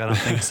 I don't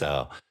think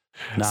so.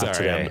 Not Sorry,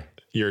 today.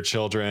 Your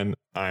children,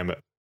 I'm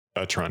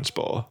a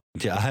Trunchbull.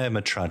 Yeah, I am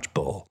a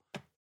Trunchbull.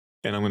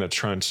 And I'm going to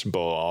Trunchbull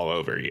all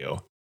over you.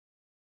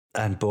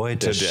 And boy,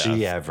 does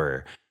she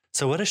ever.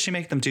 So what does she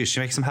make them do?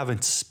 She makes them have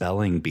a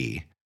spelling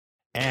bee.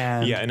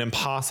 And yeah, an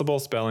impossible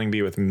spelling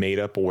bee with made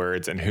up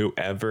words, and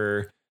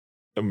whoever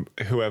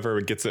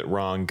gets it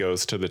wrong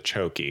goes to the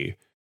Chokey.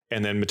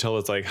 And then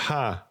Matilda's like,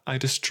 I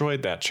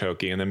destroyed that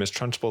Chokey. And then Miss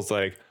Trunchbull's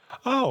like,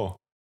 oh,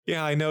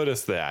 yeah, I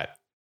noticed that.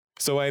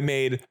 So I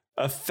made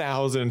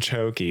 1,000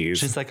 Chokies.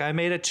 She's like, I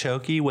made a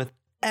Chokey with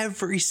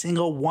every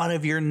single one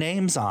of your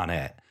names on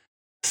it.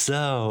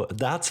 So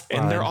that's fun.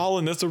 And they're all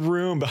in this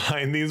room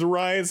behind these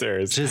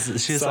risers.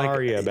 She's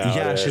sorry like, about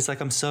it. She's like,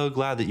 I'm so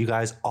glad that you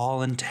guys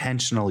all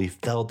intentionally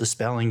filled the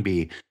spelling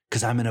bee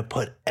because I'm going to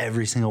put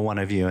every single one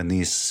of you in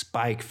these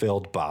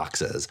spike-filled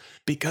boxes.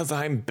 Because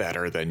I'm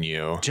better than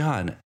you.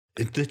 John,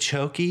 the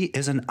Chokey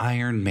is an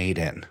Iron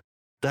Maiden.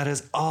 That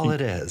is all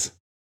it is.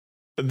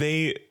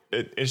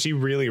 She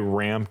really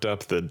ramped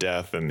up the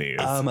death in these.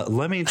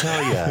 Let me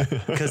tell you,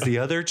 because the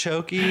other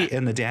Chokey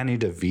in the Danny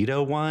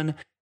DeVito one,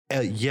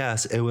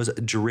 yes, it was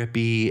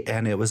drippy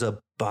and it was a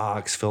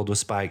box filled with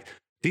spike.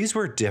 These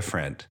were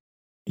different.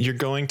 You're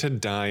going to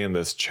die in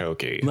this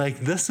Chokey. Like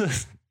this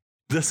is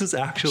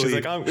actually. She's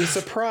like, I'm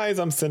surprised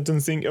I'm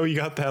sentencing. Oh, you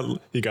got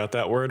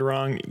that word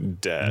wrong.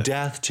 Death.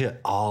 Death to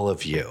all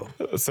of you.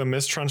 So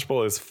Miss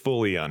Trunchbull is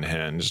fully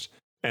unhinged.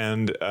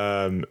 And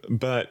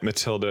but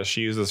Matilda,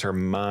 she uses her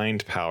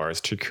mind powers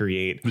to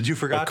create but you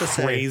forgot to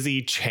say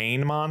crazy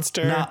chain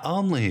monster. Not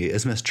only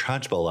is Miss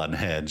Trunchbull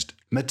unhinged,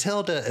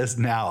 Matilda is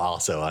now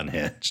also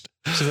unhinged.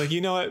 She's like,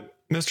 you know what,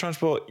 Miss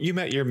Trunchbull, you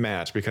met your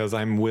match because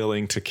I'm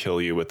willing to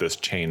kill you with this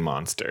chain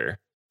monster.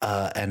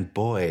 And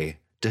boy,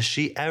 does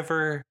she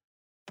ever.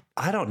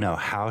 I don't know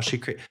how she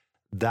created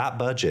that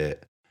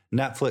budget.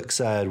 Netflix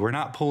said, we're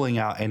not pulling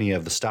out any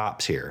of the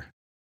stops here.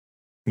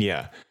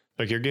 Yeah.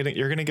 Like you're going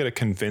to get a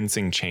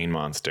convincing chain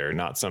monster,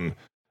 not some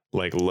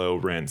like low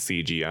rent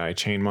CGI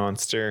chain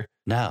monster.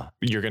 No.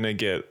 You're going to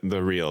get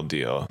the real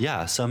deal.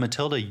 Yeah. So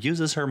Matilda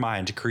uses her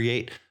mind to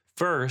create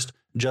first,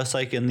 just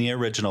like in the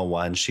original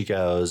one, she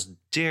goes,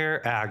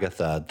 "Dear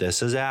Agatha,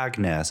 this is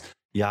Agnes,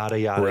 yada,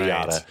 yada,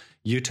 yada.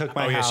 You took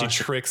my house. Yeah,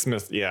 she tricks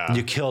Miss. Yeah.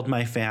 You killed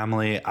my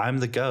family. I'm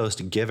the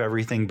ghost. Give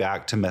everything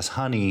back to Miss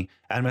Honey."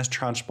 And Miss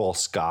Trunchbull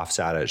scoffs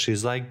at it.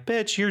 She's like,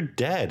 "Bitch, you're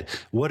dead.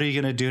 What are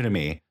you going to do to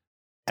me?"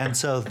 And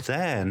so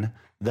then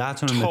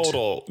that's when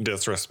total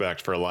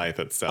disrespect for life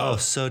itself. Oh,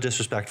 so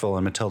disrespectful.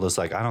 And Matilda's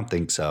like, "I don't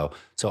think so."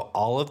 So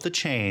all of the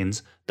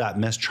chains that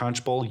Miss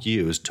Trunchbull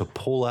used to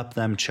pull up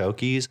them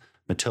chokies,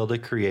 Matilda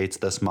creates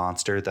this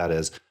monster that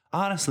is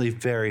honestly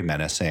very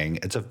menacing.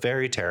 It's a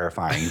very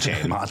terrifying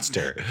chain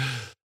monster.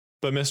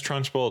 But Miss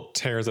Trunchbull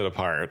tears it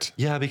apart.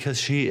 Yeah, because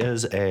she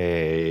is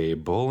a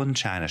bull in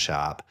china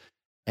shop.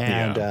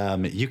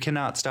 And you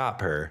cannot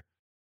stop her.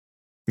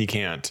 You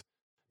can't.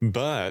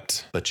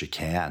 But you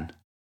can.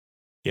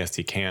 Yes,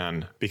 you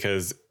can.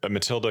 Because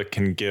Matilda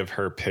can give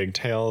her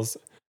pigtails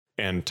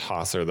and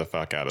toss her the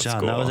fuck out of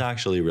school. That was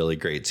actually really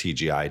great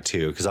CGI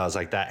too. Because I was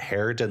like, that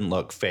hair didn't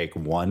look fake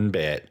one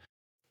bit.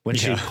 When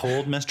she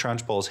pulled Miss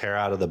Trunchbull's hair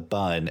out of the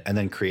bun and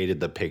then created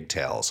the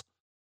pigtails.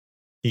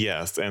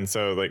 Yes. And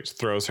so like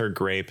throws her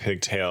gray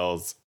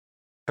pigtails.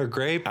 Her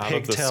gray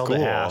pigtailed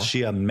ass.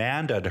 She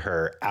Amanda'd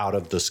her out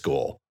of the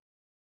school.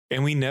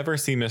 And we never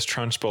see Miss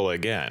Trunchbull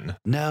again.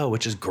 No,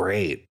 which is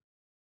great.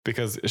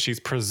 Because she's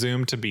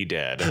presumed to be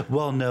dead.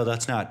 Well, no,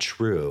 that's not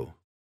true.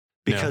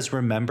 Because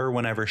remember,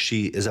 whenever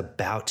she is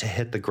about to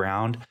hit the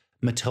ground,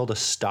 Matilda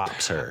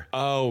stops her.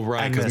 Oh,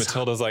 right. Because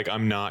Matilda's like,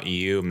 "I'm not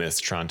you,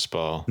 Miss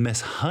Trunchbull."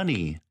 Miss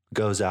Honey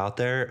goes out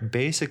there.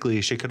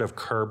 Basically, she could have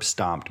curb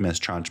stomped Miss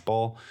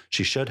Trunchbull.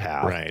 She should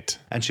have. Right.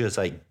 And she was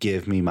like,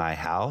 "Give me my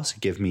house.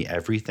 Give me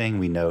everything.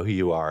 We know who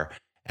you are."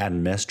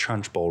 And Miss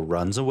Trunchbull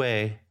runs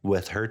away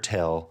with her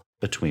tail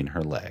between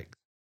her legs.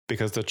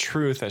 Because the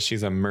truth that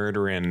she's a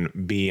murdering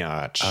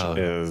biatch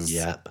is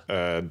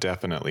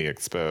definitely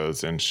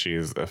exposed, and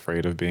she's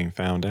afraid of being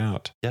found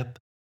out. Yep.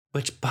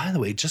 Which, by the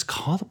way, just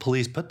call the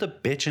police. Put the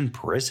bitch in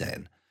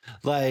prison.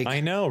 Like, I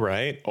know,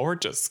 right? Or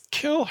just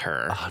kill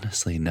her.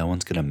 Honestly, no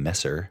one's going to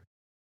miss her.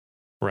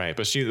 Right.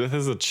 But this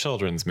is a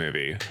children's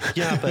movie.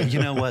 Yeah, but you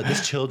know what?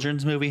 This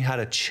children's movie had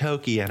a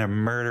chokey and a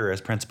murder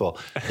as principal.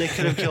 They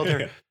could have killed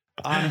her.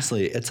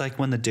 Honestly, it's like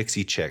when the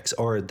Dixie Chicks,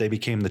 or they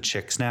became the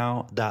Chicks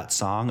now, that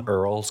song,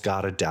 Earl's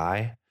Gotta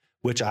Die,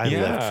 which I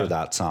lived for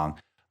that song.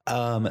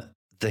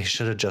 They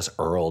should have just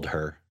Earled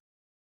her.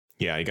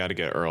 Yeah, you got to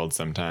get Earled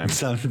sometime.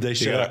 They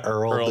should have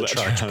Earled the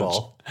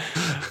Trunchbull.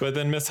 But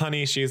then Miss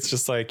Honey, she's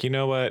just like, you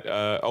know what?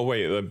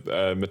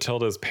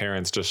 Matilda's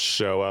parents just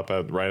show up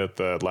right at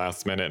the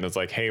last minute and it's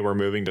like, "Hey, we're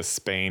moving to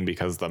Spain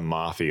because the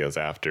mafia's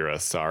after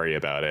us. Sorry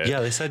about it."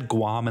 Yeah, they said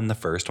Guam in the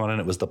first one and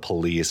it was the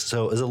police.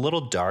 So it was a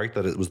little dark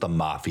that it was the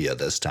mafia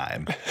this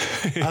time.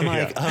 I'm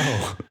like,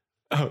 oh.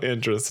 Oh,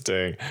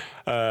 interesting.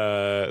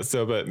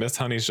 But Miss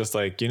Honey's just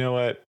like, you know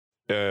what?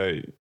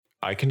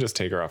 I can just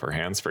take her off her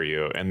hands for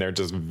you. And they're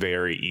just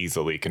very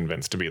easily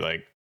convinced to be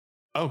like,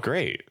 "Oh,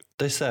 great."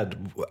 They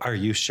said, "Are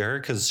you sure?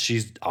 Because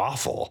she's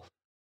awful."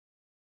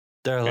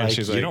 They're like,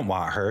 "You don't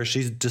want her.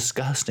 She's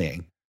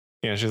disgusting."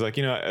 Yeah, she's like,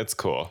 "You know, it's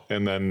cool."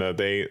 And then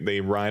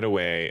they ride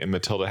away. And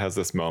Matilda has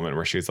this moment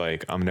where she's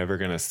like, "I'm never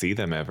going to see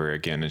them ever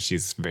again." And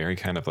she's very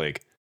kind of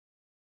like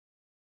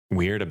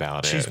weird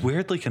about it. She's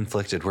weirdly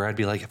conflicted where I'd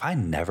be like, if I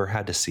never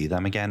had to see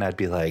them again, I'd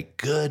be like,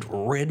 good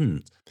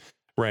riddance.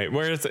 Right.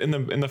 Whereas in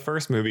the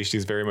first movie,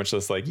 she's very much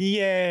just like,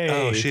 "Yay."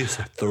 Oh, she's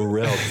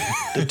thrilled.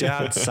 The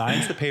dad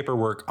signs the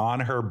paperwork on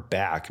her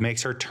back,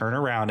 makes her turn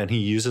around, and he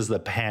uses the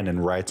pen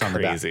and writes on the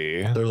back.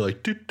 They're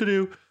like,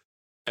 "Do-do-do."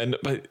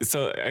 But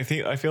so I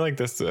feel like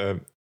this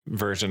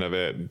version of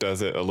it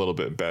does it a little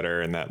bit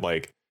better in that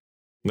like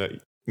that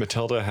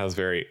Matilda has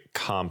very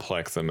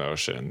complex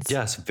emotions.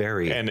 Yes,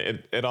 very. And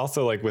it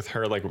also like with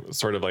her like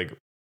sort of like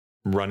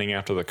running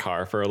after the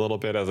car for a little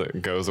bit as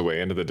it goes away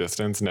into the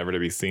distance, never to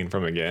be seen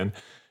from again.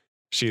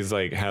 She's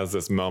like has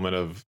this moment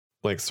of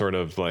like sort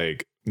of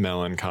like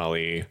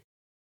melancholy.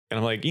 And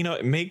I'm like, you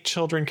know, make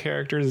children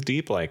characters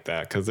deep like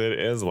that, because it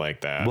is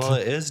like that. Well,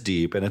 it is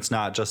deep, and it's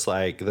not just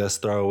like this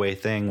throwaway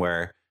thing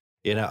where,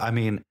 you know, I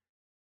mean,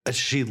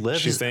 she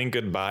lives. She's saying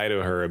goodbye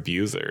to her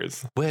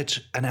abusers.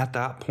 And at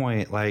that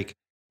point, like,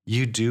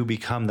 you do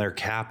become their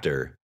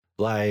captor.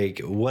 Like,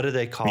 what do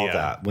they call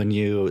that when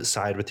you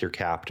side with your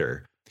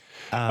captor?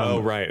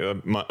 Right.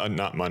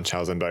 Not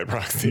Munchausen by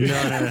proxy.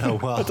 No.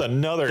 Well, that's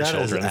another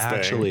children's thing. That's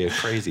actually a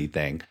crazy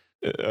thing.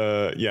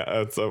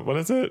 Yeah. So what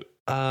is it?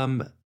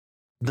 The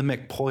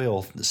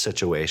McPoyle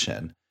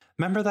situation.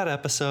 Remember that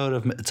episode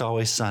of It's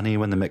Always Sunny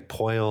when the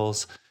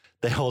McPoyles,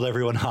 they hold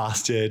everyone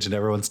hostage and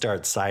everyone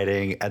starts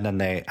citing, and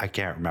then I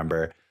can't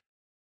remember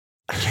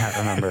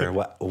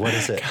what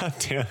is it? God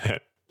damn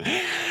it.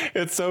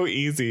 It's so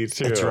easy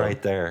too. It's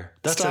right there.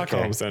 That's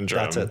Stockholm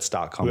syndrome. That's it.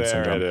 Stockholm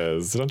syndrome. There it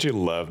is. Don't you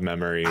love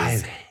memories?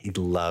 I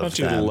love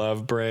Don't them. You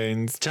love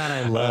brains? John,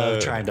 I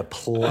love trying to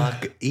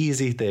pluck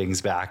easy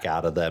things back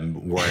out of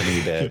them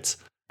wormy bits.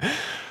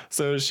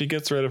 So she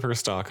gets rid of her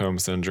Stockholm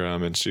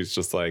syndrome and she's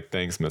just like,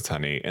 thanks, Miss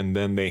Honey. And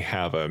then they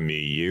have a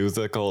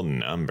musical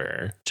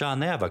number.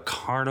 John, they have a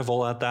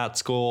carnival at that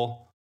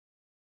school.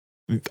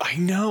 I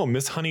know.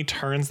 Miss Honey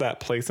turns that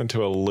place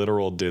into a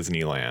literal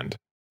Disneyland.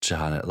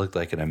 John, it looked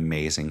like an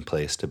amazing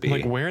place to be.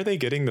 Like, where are they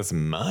getting this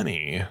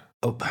money?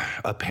 Oh,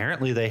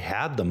 apparently they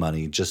had the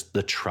money. Just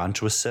the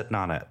Trunch was sitting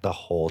on it the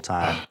whole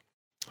time.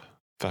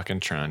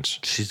 Fucking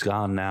Trunch. She's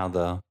gone now,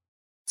 though.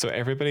 So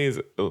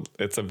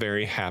it's a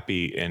very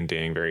happy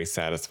ending, very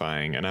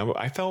satisfying. And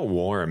I felt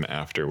warm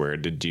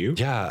afterward. Did you?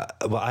 Yeah.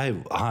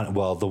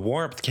 Well, the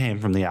warmth came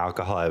from the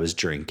alcohol I was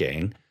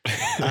drinking.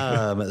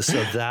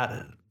 So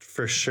that,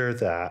 for sure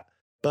that.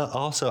 But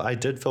also I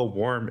did feel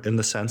warm in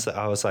the sense that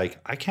I was like,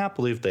 I can't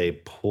believe they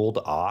pulled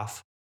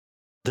off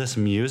this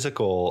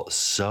musical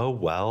so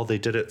well. They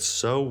did it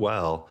so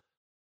well.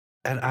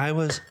 And I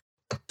was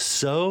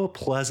so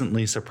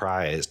pleasantly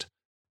surprised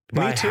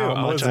by how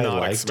much I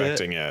liked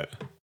expecting it.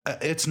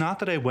 It's not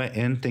that I went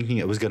in thinking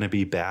it was going to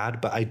be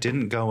bad, but I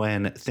didn't go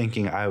in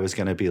thinking I was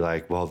going to be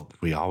like, well,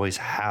 we always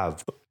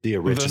have the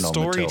original. The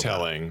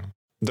storytelling, Matilda.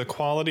 The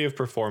quality of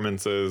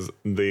performances,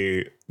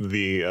 the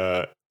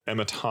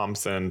Emma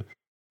Thompson.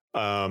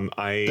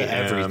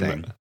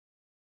 Everything.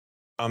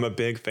 I'm a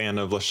big fan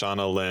of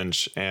Lashana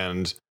Lynch,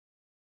 and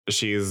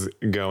she's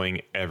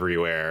going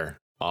everywhere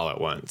all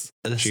at once.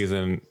 She's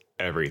in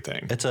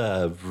everything. This is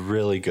a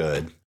really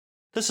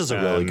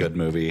good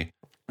movie.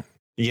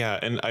 Yeah,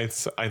 and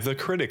the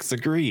critics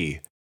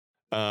agree.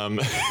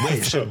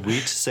 Wait, should we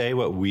say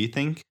what we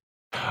think?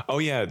 Oh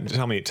yeah,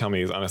 tell me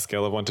on a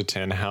scale of 1 to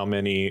 10, how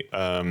many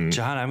John,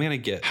 I'm going to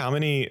get how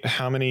many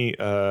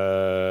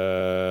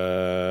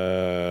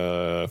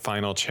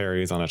final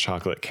cherries on a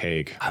chocolate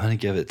cake? I'm going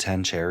to give it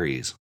 10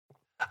 cherries.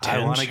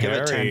 I want to give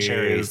it 10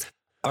 cherries.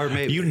 Or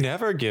maybe you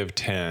never give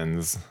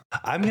 10s.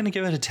 I'm going to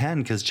give it a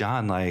 10 cuz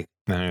John, like,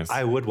 nice.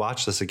 I would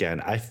watch this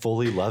again. I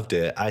fully loved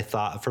it. I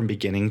thought from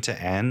beginning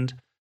to end.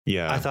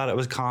 Yeah. I thought it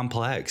was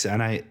complex,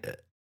 and I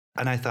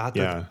thought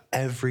that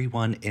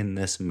everyone in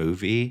this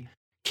movie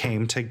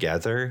came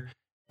together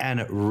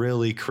and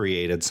really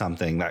created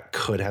something that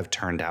could have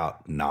turned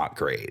out not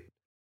great.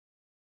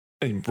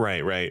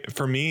 Right.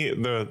 For me,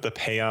 the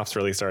payoffs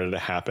really started to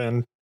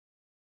happen.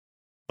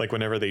 Like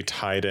whenever they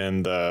tied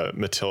in the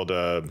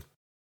Matilda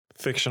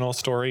fictional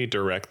story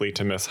directly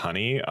to Miss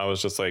Honey, I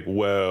was just like,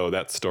 whoa,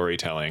 that's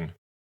storytelling.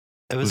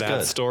 It was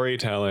good.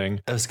 Storytelling.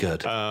 It was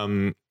good.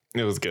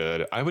 It was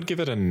good. I would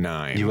give it a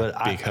 9. You would?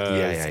 Because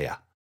yeah.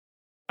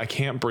 I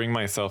can't bring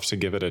myself to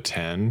give it a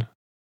 10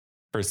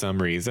 for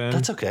some reason.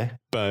 That's okay.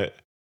 But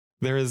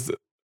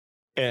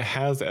it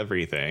has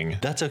everything.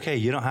 That's okay.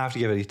 You don't have to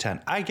give it a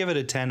 10. I give it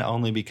a 10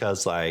 only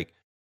because like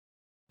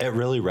it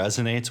really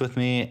resonates with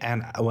me.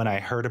 And when I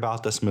heard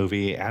about this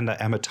movie and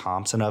the Emma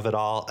Thompson of it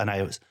all, and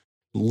I was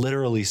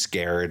literally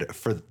scared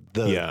for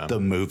the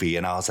movie,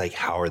 and I was like,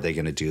 how are they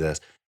going to do this?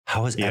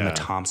 How is Emma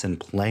Thompson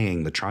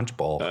playing the Trunch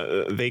Bowl?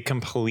 They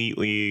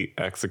completely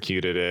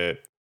executed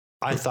it.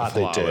 I thought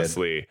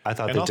flawlessly. They did. I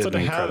thought they did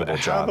an incredible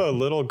job. Have a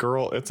little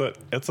girl. It's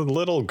a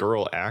little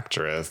girl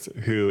actress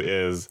who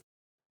is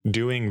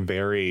doing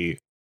very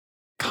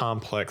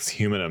complex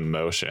human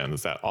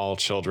emotions that all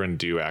children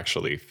do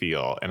actually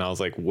feel. And I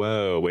was like,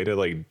 whoa, way to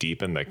like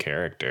deepen the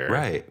character.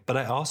 Right. But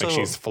I also like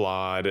she's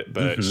flawed,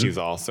 but she's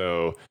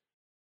also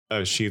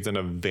she's in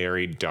a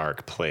very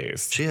dark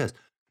place. She is.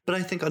 But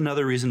I think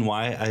another reason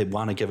why I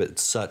want to give it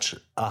such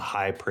a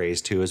high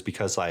praise too is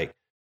because like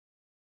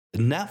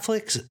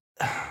Netflix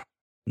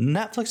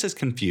is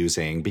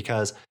confusing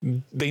because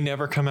they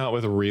never come out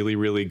with really,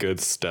 really good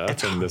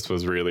stuff. And this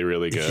was really,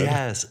 really good.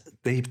 Yes.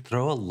 They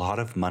throw a lot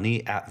of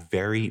money at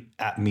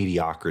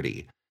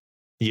mediocrity.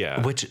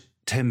 Yeah. Which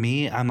to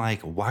me, I'm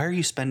like, why are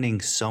you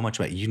spending so much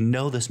money? You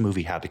know, this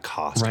movie had to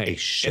cost a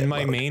shit. And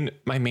my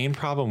main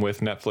problem with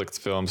Netflix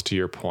films, to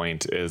your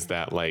point, is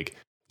that like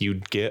you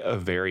get a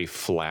very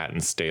flat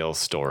and stale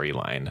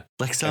storyline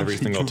like every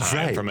single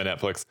time from a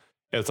Netflix.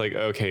 It's like,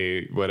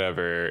 okay,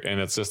 whatever.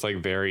 And it's just like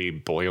very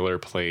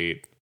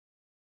boilerplate,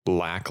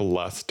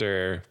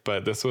 lackluster.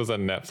 But this was a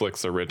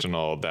Netflix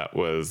original that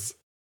was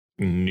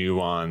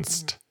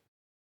nuanced,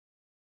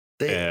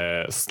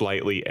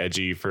 slightly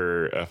edgy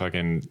for a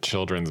fucking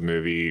children's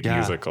movie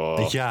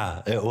musical.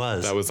 Yeah, it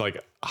was. That was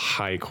like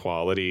high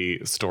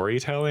quality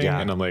storytelling.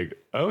 And I'm like,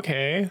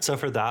 okay. So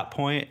for that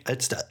point,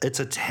 it's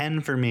a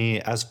 10 for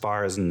me as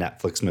far as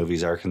Netflix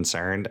movies are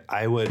concerned.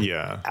 I would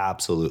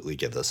absolutely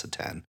give this a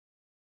 10.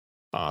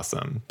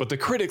 Awesome. But the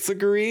critics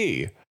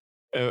agree.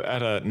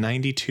 at a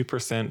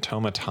 92%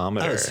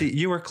 tomatometer. Oh, see,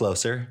 you were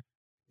closer.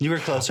 You were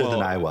closer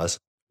than I was.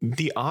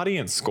 The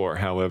audience score,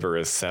 however,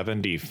 is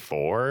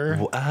 74.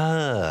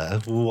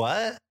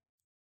 What?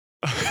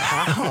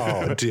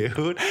 How,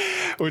 dude?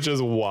 Which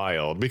is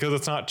wild because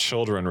it's not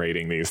children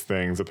rating these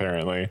things,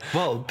 apparently.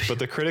 Well, but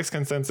the critics'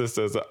 consensus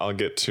is, I'll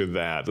get to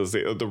that.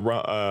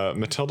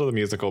 Matilda the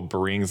Musical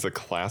brings the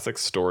classic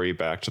story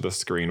back to the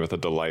screen with a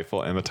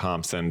delightful Emma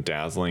Thompson,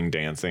 dazzling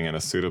dancing, and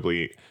a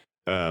suitably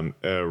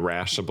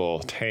irascible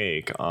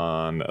take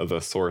on the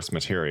source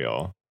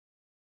material.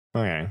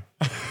 Okay.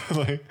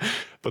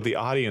 But the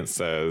audience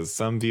says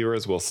some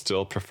viewers will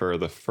still prefer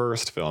the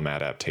first film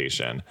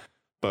adaptation.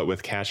 But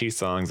with catchy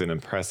songs and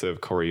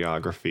impressive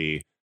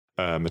choreography,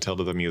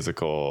 Matilda the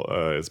Musical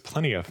is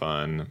plenty of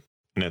fun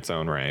in its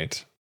own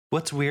right.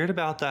 What's weird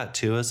about that,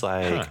 too, is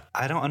I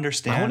don't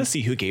understand. I want to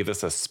see who gave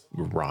this a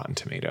Rotten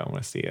Tomato. I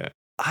want to see it.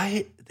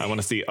 I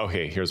want to see.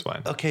 Okay, here's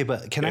one. Okay,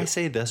 but can I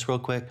say this real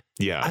quick?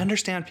 Yeah. I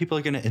understand people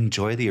are going to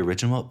enjoy the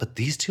original, but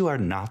these two are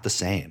not the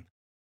same.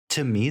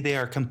 To me, they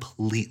are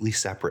completely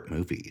separate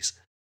movies.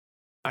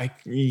 I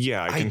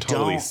can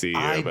totally see.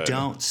 I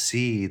don't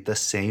see the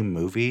same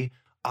movie.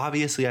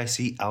 Obviously, I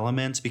see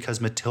elements because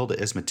Matilda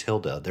is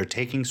Matilda. They're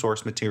taking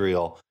source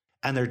material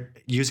and they're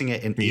using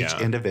it in each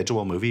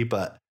individual movie,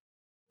 but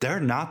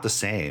they're not the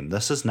same.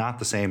 This is not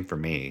the same for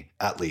me,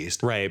 at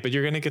least. Right, but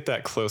you're going to get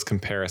that close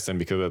comparison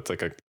because it's like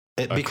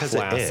because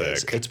classic. It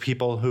is. It's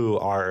people who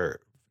are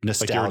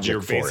nostalgic. Like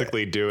you're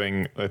basically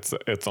doing.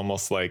 It's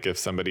almost like if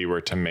somebody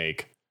were to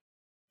make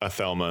a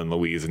Thelma and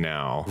Louise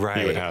now,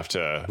 you would have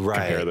to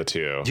compare the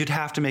two. You'd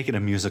have to make it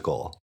a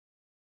musical.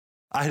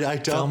 I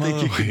don't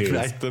think you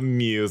could. The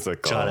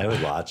musical. John, I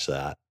would watch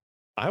that.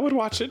 I would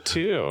watch it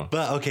too.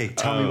 But okay,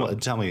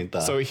 tell me.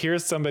 So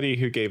here's somebody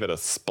who gave it a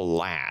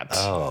splat,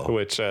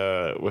 which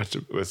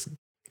was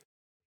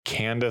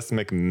Candace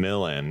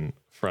McMillan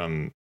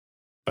from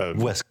a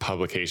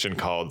publication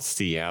called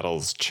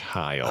Seattle's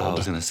Child. I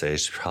was going to say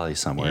she's probably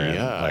somewhere in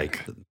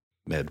like the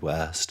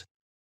Midwest.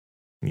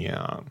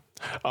 Yeah.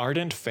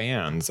 Ardent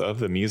fans of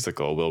the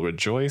musical will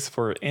rejoice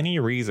for any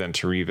reason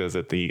to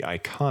revisit the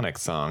iconic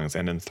songs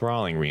and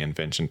enthralling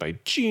reinvention by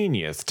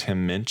genius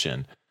Tim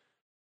Minchin.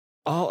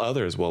 All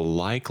others will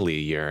likely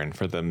yearn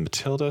for the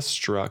Matilda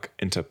struck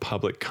into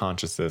public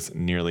consciousness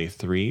nearly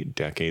 3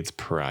 decades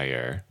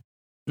prior.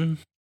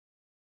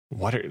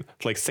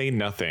 Say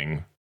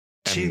nothing.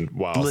 She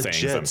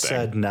legit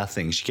said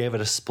nothing. She gave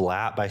it a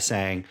splat by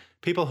saying,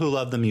 people who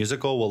love the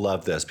musical will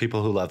love this.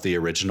 People who love the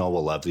original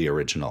will love the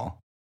original.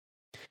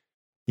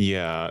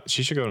 Yeah,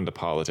 she should go into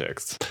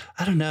politics.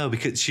 I don't know,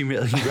 because she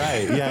really,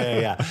 right.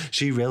 Yeah.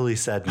 She really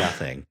said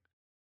nothing.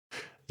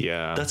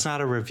 Yeah. That's not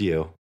a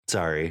review.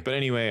 Sorry. But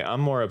anyway, I'm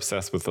more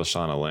obsessed with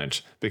Lashana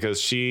Lynch because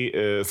she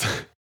is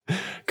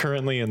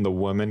currently in The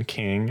Woman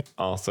King,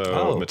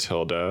 also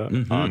Matilda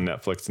on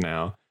Netflix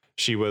now.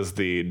 She was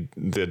the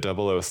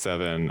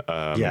 007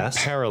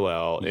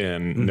 parallel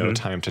in No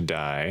Time to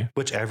Die.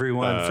 Which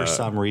everyone, for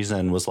some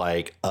reason, was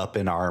like up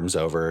in arms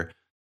over.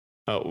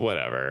 Oh,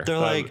 whatever. They're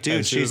like,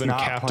 dude, she's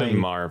not Captain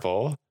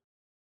Marvel.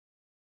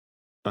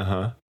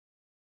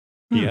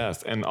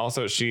 Yes, and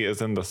also she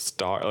is in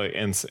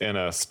the in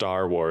a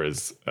Star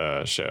Wars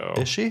show.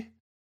 Is she?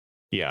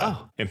 Yeah.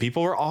 And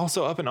people were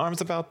also up in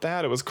arms about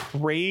that. It was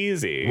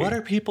crazy. What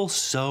are people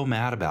so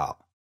mad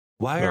about?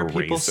 Why are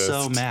people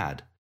so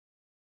mad?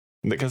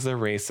 Because they're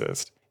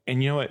racist.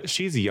 And you know what?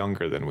 She's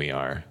younger than we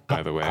are,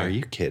 by the way. Are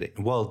you kidding?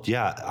 Well,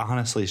 yeah,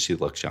 honestly, she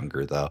looks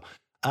younger though.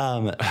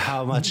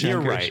 How much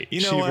younger? You're right.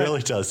 You know she what?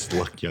 Really does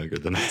look younger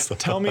than us.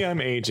 Tell me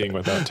I'm aging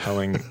without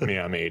telling me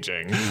I'm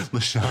aging.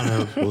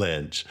 Lashana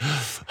Lynch.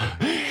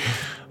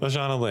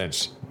 Lashana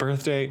Lynch.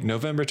 Birthday,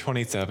 November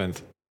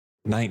 27th,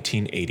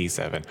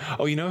 1987.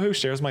 Oh, you know who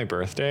shares my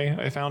birthday,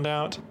 I found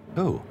out?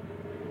 Who?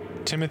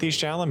 Timothée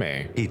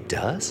Chalamet. He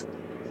does?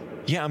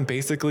 Yeah, I'm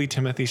basically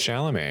Timothée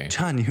Chalamet.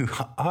 John, you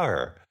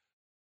are.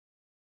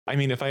 I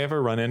mean, if I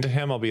ever run into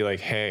him, I'll be like,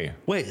 hey.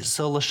 Wait,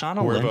 so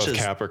Lashana Lynch is... We're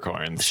both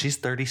Capricorns. She's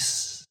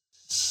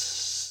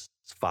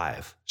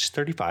 35. She's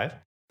 35?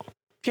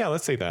 Yeah,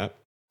 let's say that.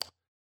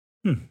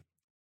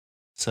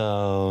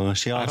 So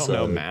she also... I don't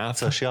know math.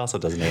 So she also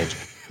doesn't age.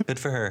 Good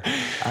for her.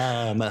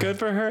 Good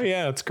for her.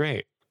 Yeah, it's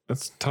great.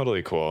 That's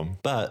totally cool.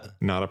 But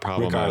not a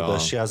problem regardless, at all.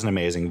 She has an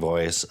amazing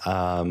voice.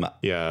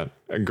 Yeah,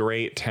 a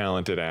great,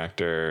 talented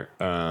actor.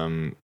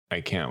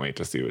 I can't wait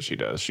to see what she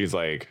does. She's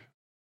like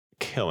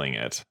killing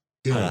it.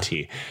 Yeah.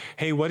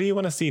 Hey, what do you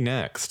want to see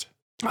next?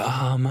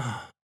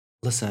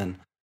 Listen,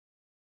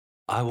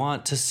 I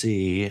want to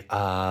see.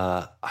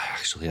 I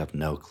actually have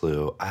no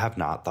clue. I have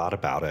not thought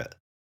about it.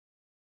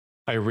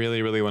 I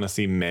really, really want to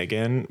see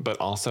Megan, but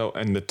also,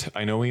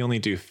 I know we only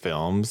do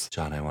films.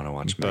 John, I want to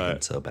watch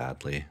Megan so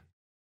badly.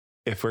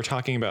 If we're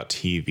talking about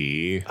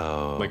TV,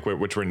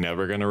 which we're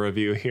never going to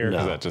review here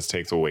because that just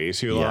takes way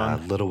too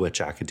long. Yeah, Little Witch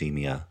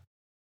Academia.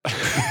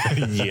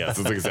 Yes,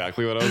 that's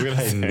exactly what I was going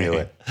to say. I knew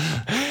it.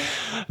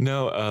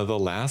 No, The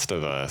Last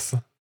of Us.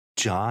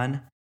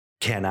 John,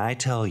 can I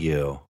tell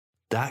you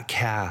that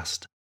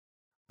cast?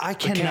 I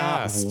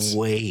cannot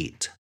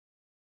wait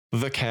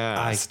The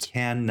cast. I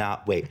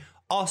cannot wait.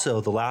 Also,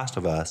 The Last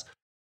of Us,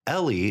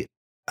 Ellie,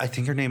 I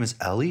think her name is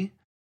Ellie,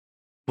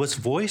 was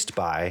voiced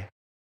by,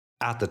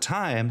 at the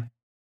time,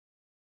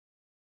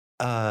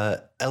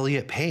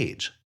 Elliot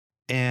Page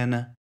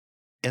in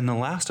The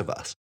Last of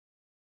Us.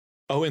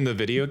 Oh, in the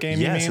video game?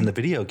 Yes, in the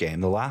video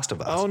game, The Last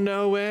of Us. Oh,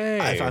 no way.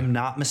 If I'm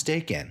not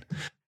mistaken.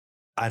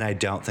 And I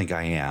don't think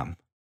I am.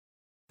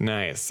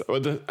 Nice.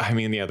 Well,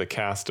 the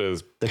cast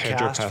is the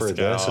Pedro cast Pascal, for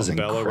this is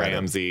Bella incredible.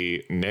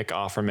 Ramsey, Nick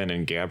Offerman,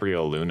 and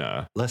Gabrielle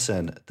Luna.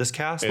 Listen, this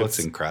cast looks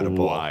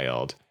incredible.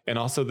 Wild. And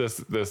also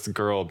this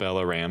girl,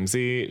 Bella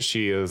Ramsey,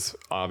 she is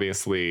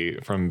obviously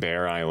from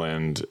Bear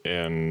Island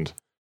and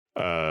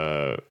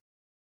I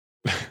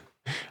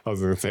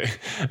was going to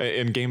say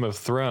in Game of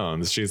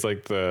Thrones. She's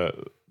like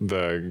the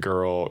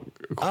girl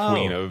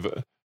queen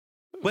of.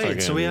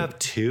 Wait, so we have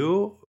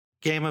 2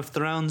 Game of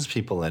Thrones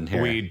people in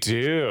here. We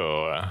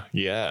do.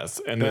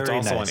 Yes. And it's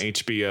also on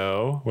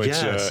HBO, which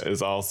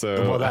is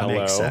also well, that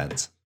makes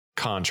sense.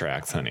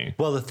 Contracts, honey.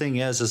 Well, the thing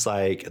is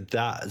like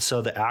that.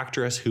 So the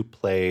actress who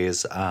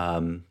plays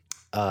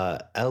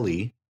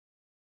Ellie,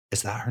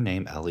 is that her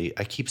name, Ellie?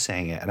 I keep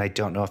saying it, and I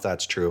don't know if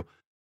that's true.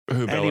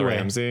 Who, Bella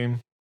Ramsey?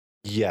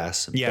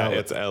 Yes. Yeah,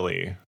 it's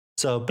Ellie.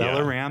 So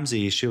Bella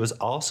Ramsey, she was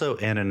also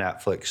in a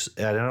Netflix.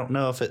 I don't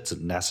know if it's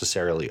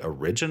necessarily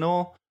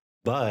original,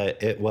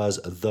 but it was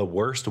The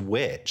Worst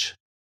Witch,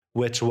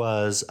 which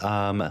was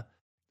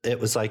it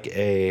was like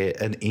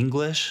an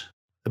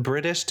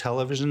British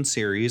television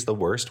series, The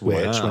Worst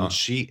Witch, when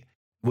she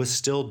was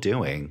still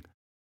doing,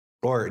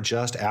 or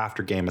just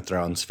after Game of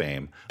Thrones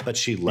fame, but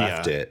she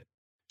left it.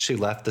 She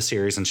left the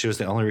series, and she was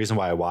the only reason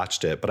why I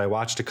watched it. But I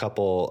watched a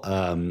couple.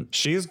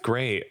 She's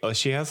great.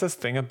 She has this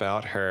thing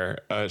about her.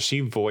 She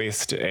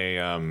voiced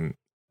a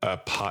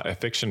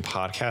fiction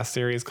podcast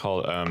series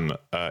called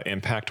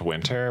Impact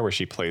Winter, where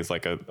she plays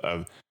like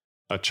a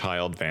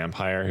child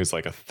vampire who's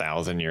like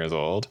 1,000 years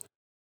old,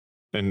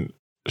 and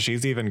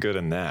she's even good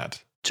in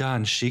that.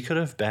 John, she could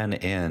have been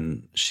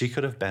in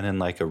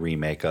like a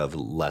remake of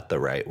Let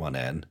the Right One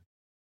In.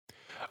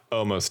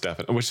 Oh, most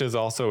definitely. Which is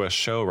also a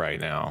show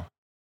right now.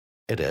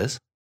 It is.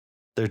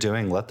 They're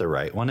doing Let the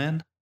Right One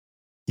In.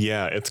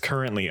 Yeah, it's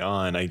currently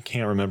on. I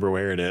can't remember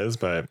where it is,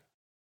 but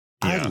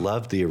I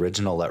love the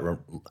original.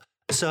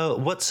 So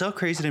what's so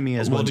crazy to me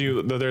is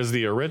there's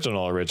the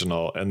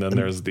original, and then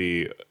there's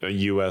the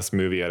U.S.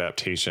 movie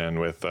adaptation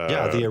with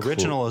the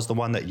original is the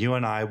one that you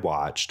and I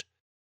watched,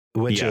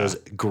 which is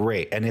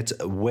great, and it's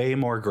way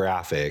more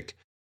graphic.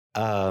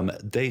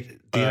 The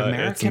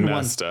American one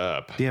messed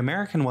up. The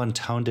American one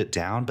toned it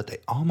down, but they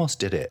almost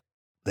did it.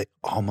 They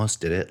almost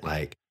did it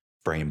like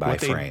frame by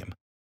frame.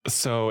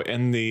 So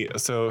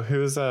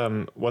who's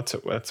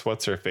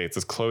what's her face?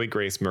 Is Chloe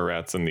Grace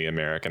Moretz in the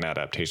American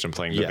adaptation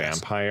playing the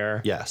vampire?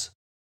 Yes.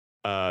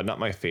 Not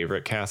my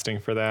favorite casting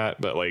for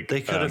that, but like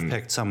they could have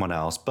picked someone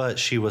else, but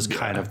she was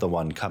kind of the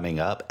one coming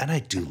up, and I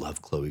do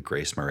love Chloe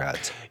Grace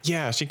Moretz.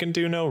 Yeah, she can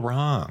do no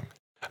wrong.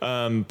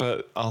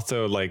 But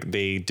also like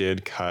they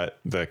did cut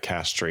the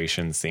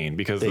castration scene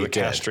because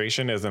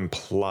castration is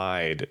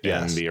implied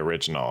in the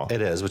original.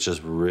 It is, which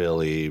is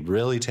really,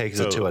 really takes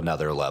it to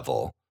another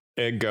level.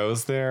 It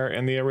goes there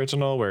in the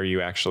original where you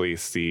actually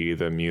see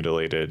the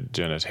mutilated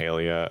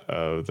genitalia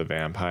of the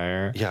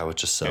vampire. Yeah,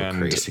 which is so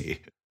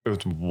crazy. It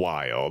was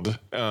wild.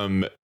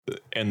 And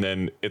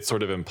then it's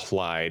sort of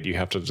implied. You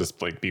have to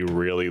just like be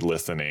really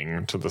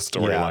listening to the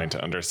storyline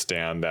to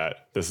understand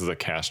that this is a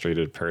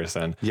castrated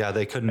person. Yeah,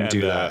 they couldn't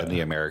do that in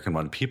the American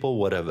one. People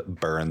would have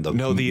burned the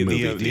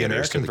the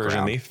American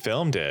version. They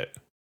filmed it.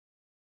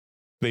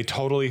 They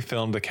totally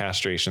filmed the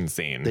castration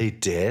scene. They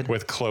did?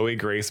 With Chloe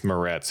Grace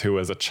Moretz, who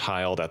was a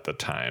child at the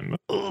time.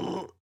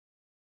 But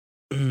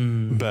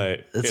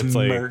it's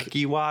like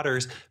murky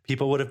waters.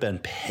 People would have been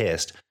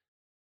pissed.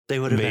 They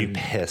would have been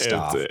pissed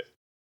off.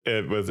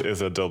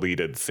 Is a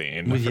deleted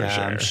scene. For sure.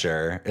 I'm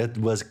sure it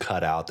was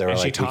cut out. They were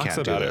she like, talks we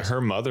can't about do it. this.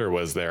 Her mother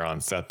was there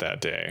on set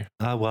that day.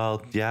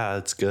 Well, yeah,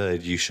 it's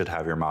good. You should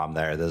have your mom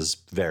there. This is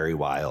very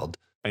wild.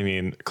 I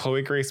mean,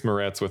 Chloe Grace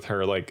Moretz with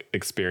her like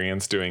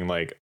experience doing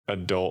like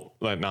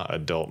not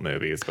adult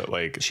movies, but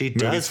like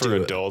movies for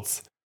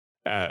adults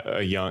at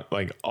a young,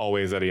 like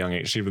always at a young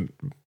age. She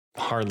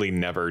hardly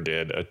never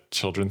did a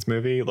children's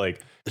movie.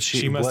 Like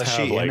she must was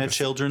have she like in a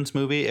children's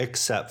movie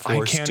except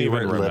for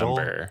Stuart Little.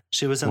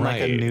 She was in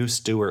like a new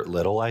Stuart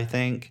Little, I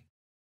think.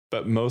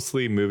 But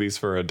mostly movies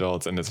for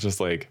adults, and it's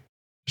just like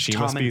she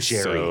must be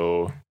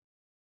so.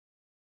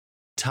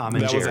 Tom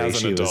and Jerry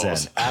she was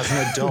in. As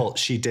an adult,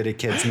 she did a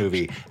kids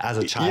movie. As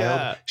a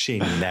child, she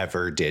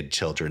never did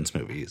children's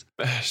movies.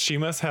 She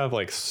must have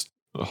like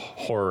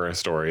horror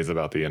stories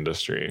about the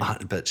industry.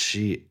 But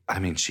she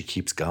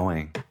keeps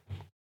going.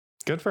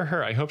 Good for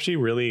her. I hope she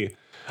really.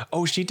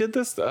 Oh, she did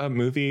this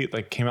movie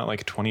like came out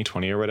like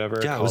 2020 or whatever.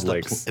 Yeah, it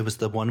was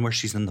the one where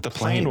she's in the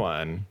plane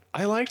one.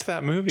 I liked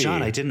that movie.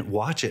 John, I didn't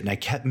watch it, and I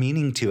kept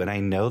meaning to, and I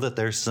know that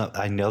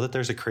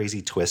there's a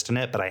crazy twist in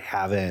it, but I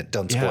haven't.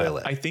 Don't spoil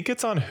it. I think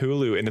it's on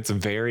Hulu, and it's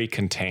very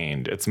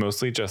contained. It's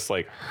mostly just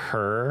like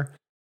her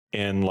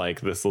in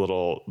like this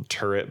little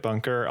turret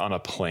bunker on a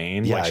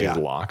plane. Yeah, like she's yeah.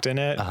 locked in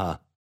it. Uh-huh.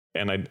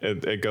 And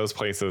it goes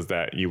places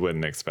that you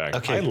wouldn't expect.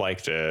 Okay. I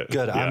liked it.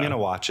 Good. Yeah. I'm going to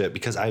watch it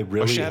because I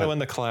really... Shadow in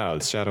the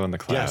Clouds. Shadow in the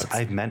Clouds. Yes,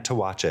 I meant to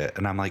watch it.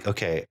 And I'm like,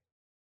 okay,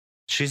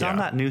 she's on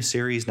that new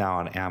series now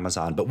on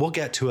Amazon, but we'll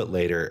get to it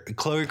later.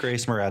 Chloe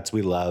Grace Moretz,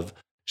 we love.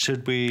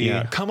 Should we...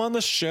 Yeah, come on the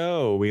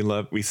show.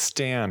 We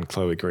stand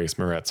Chloe Grace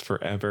Moretz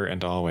forever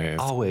and always.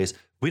 Always.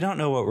 We don't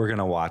know what we're going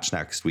to watch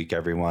next week,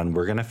 everyone.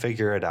 We're going to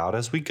figure it out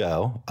as we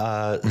go.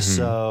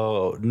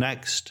 So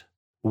next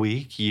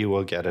week, you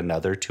will get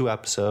another 2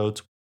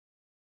 episodes.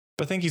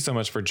 But thank you so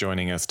much for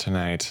joining us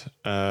tonight,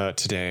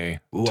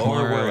 today,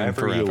 or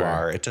wherever you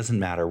are. It doesn't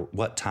matter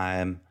what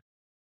time.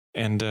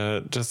 And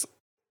just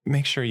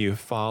make sure you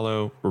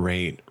follow,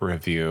 rate,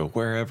 review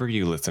wherever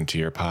you listen to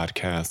your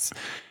podcasts.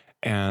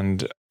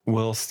 And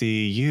we'll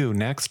see you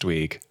next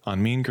week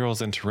on Mean Girls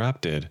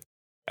Interrupted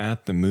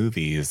at the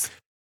movies.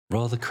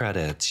 Roll the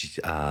credits.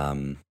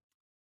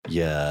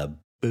 Yeah,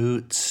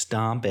 boot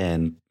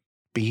stomping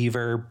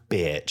beaver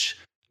bitch,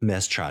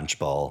 Miss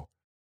Trunchbull.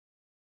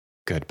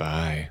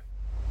 Goodbye.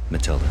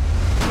 Matilda.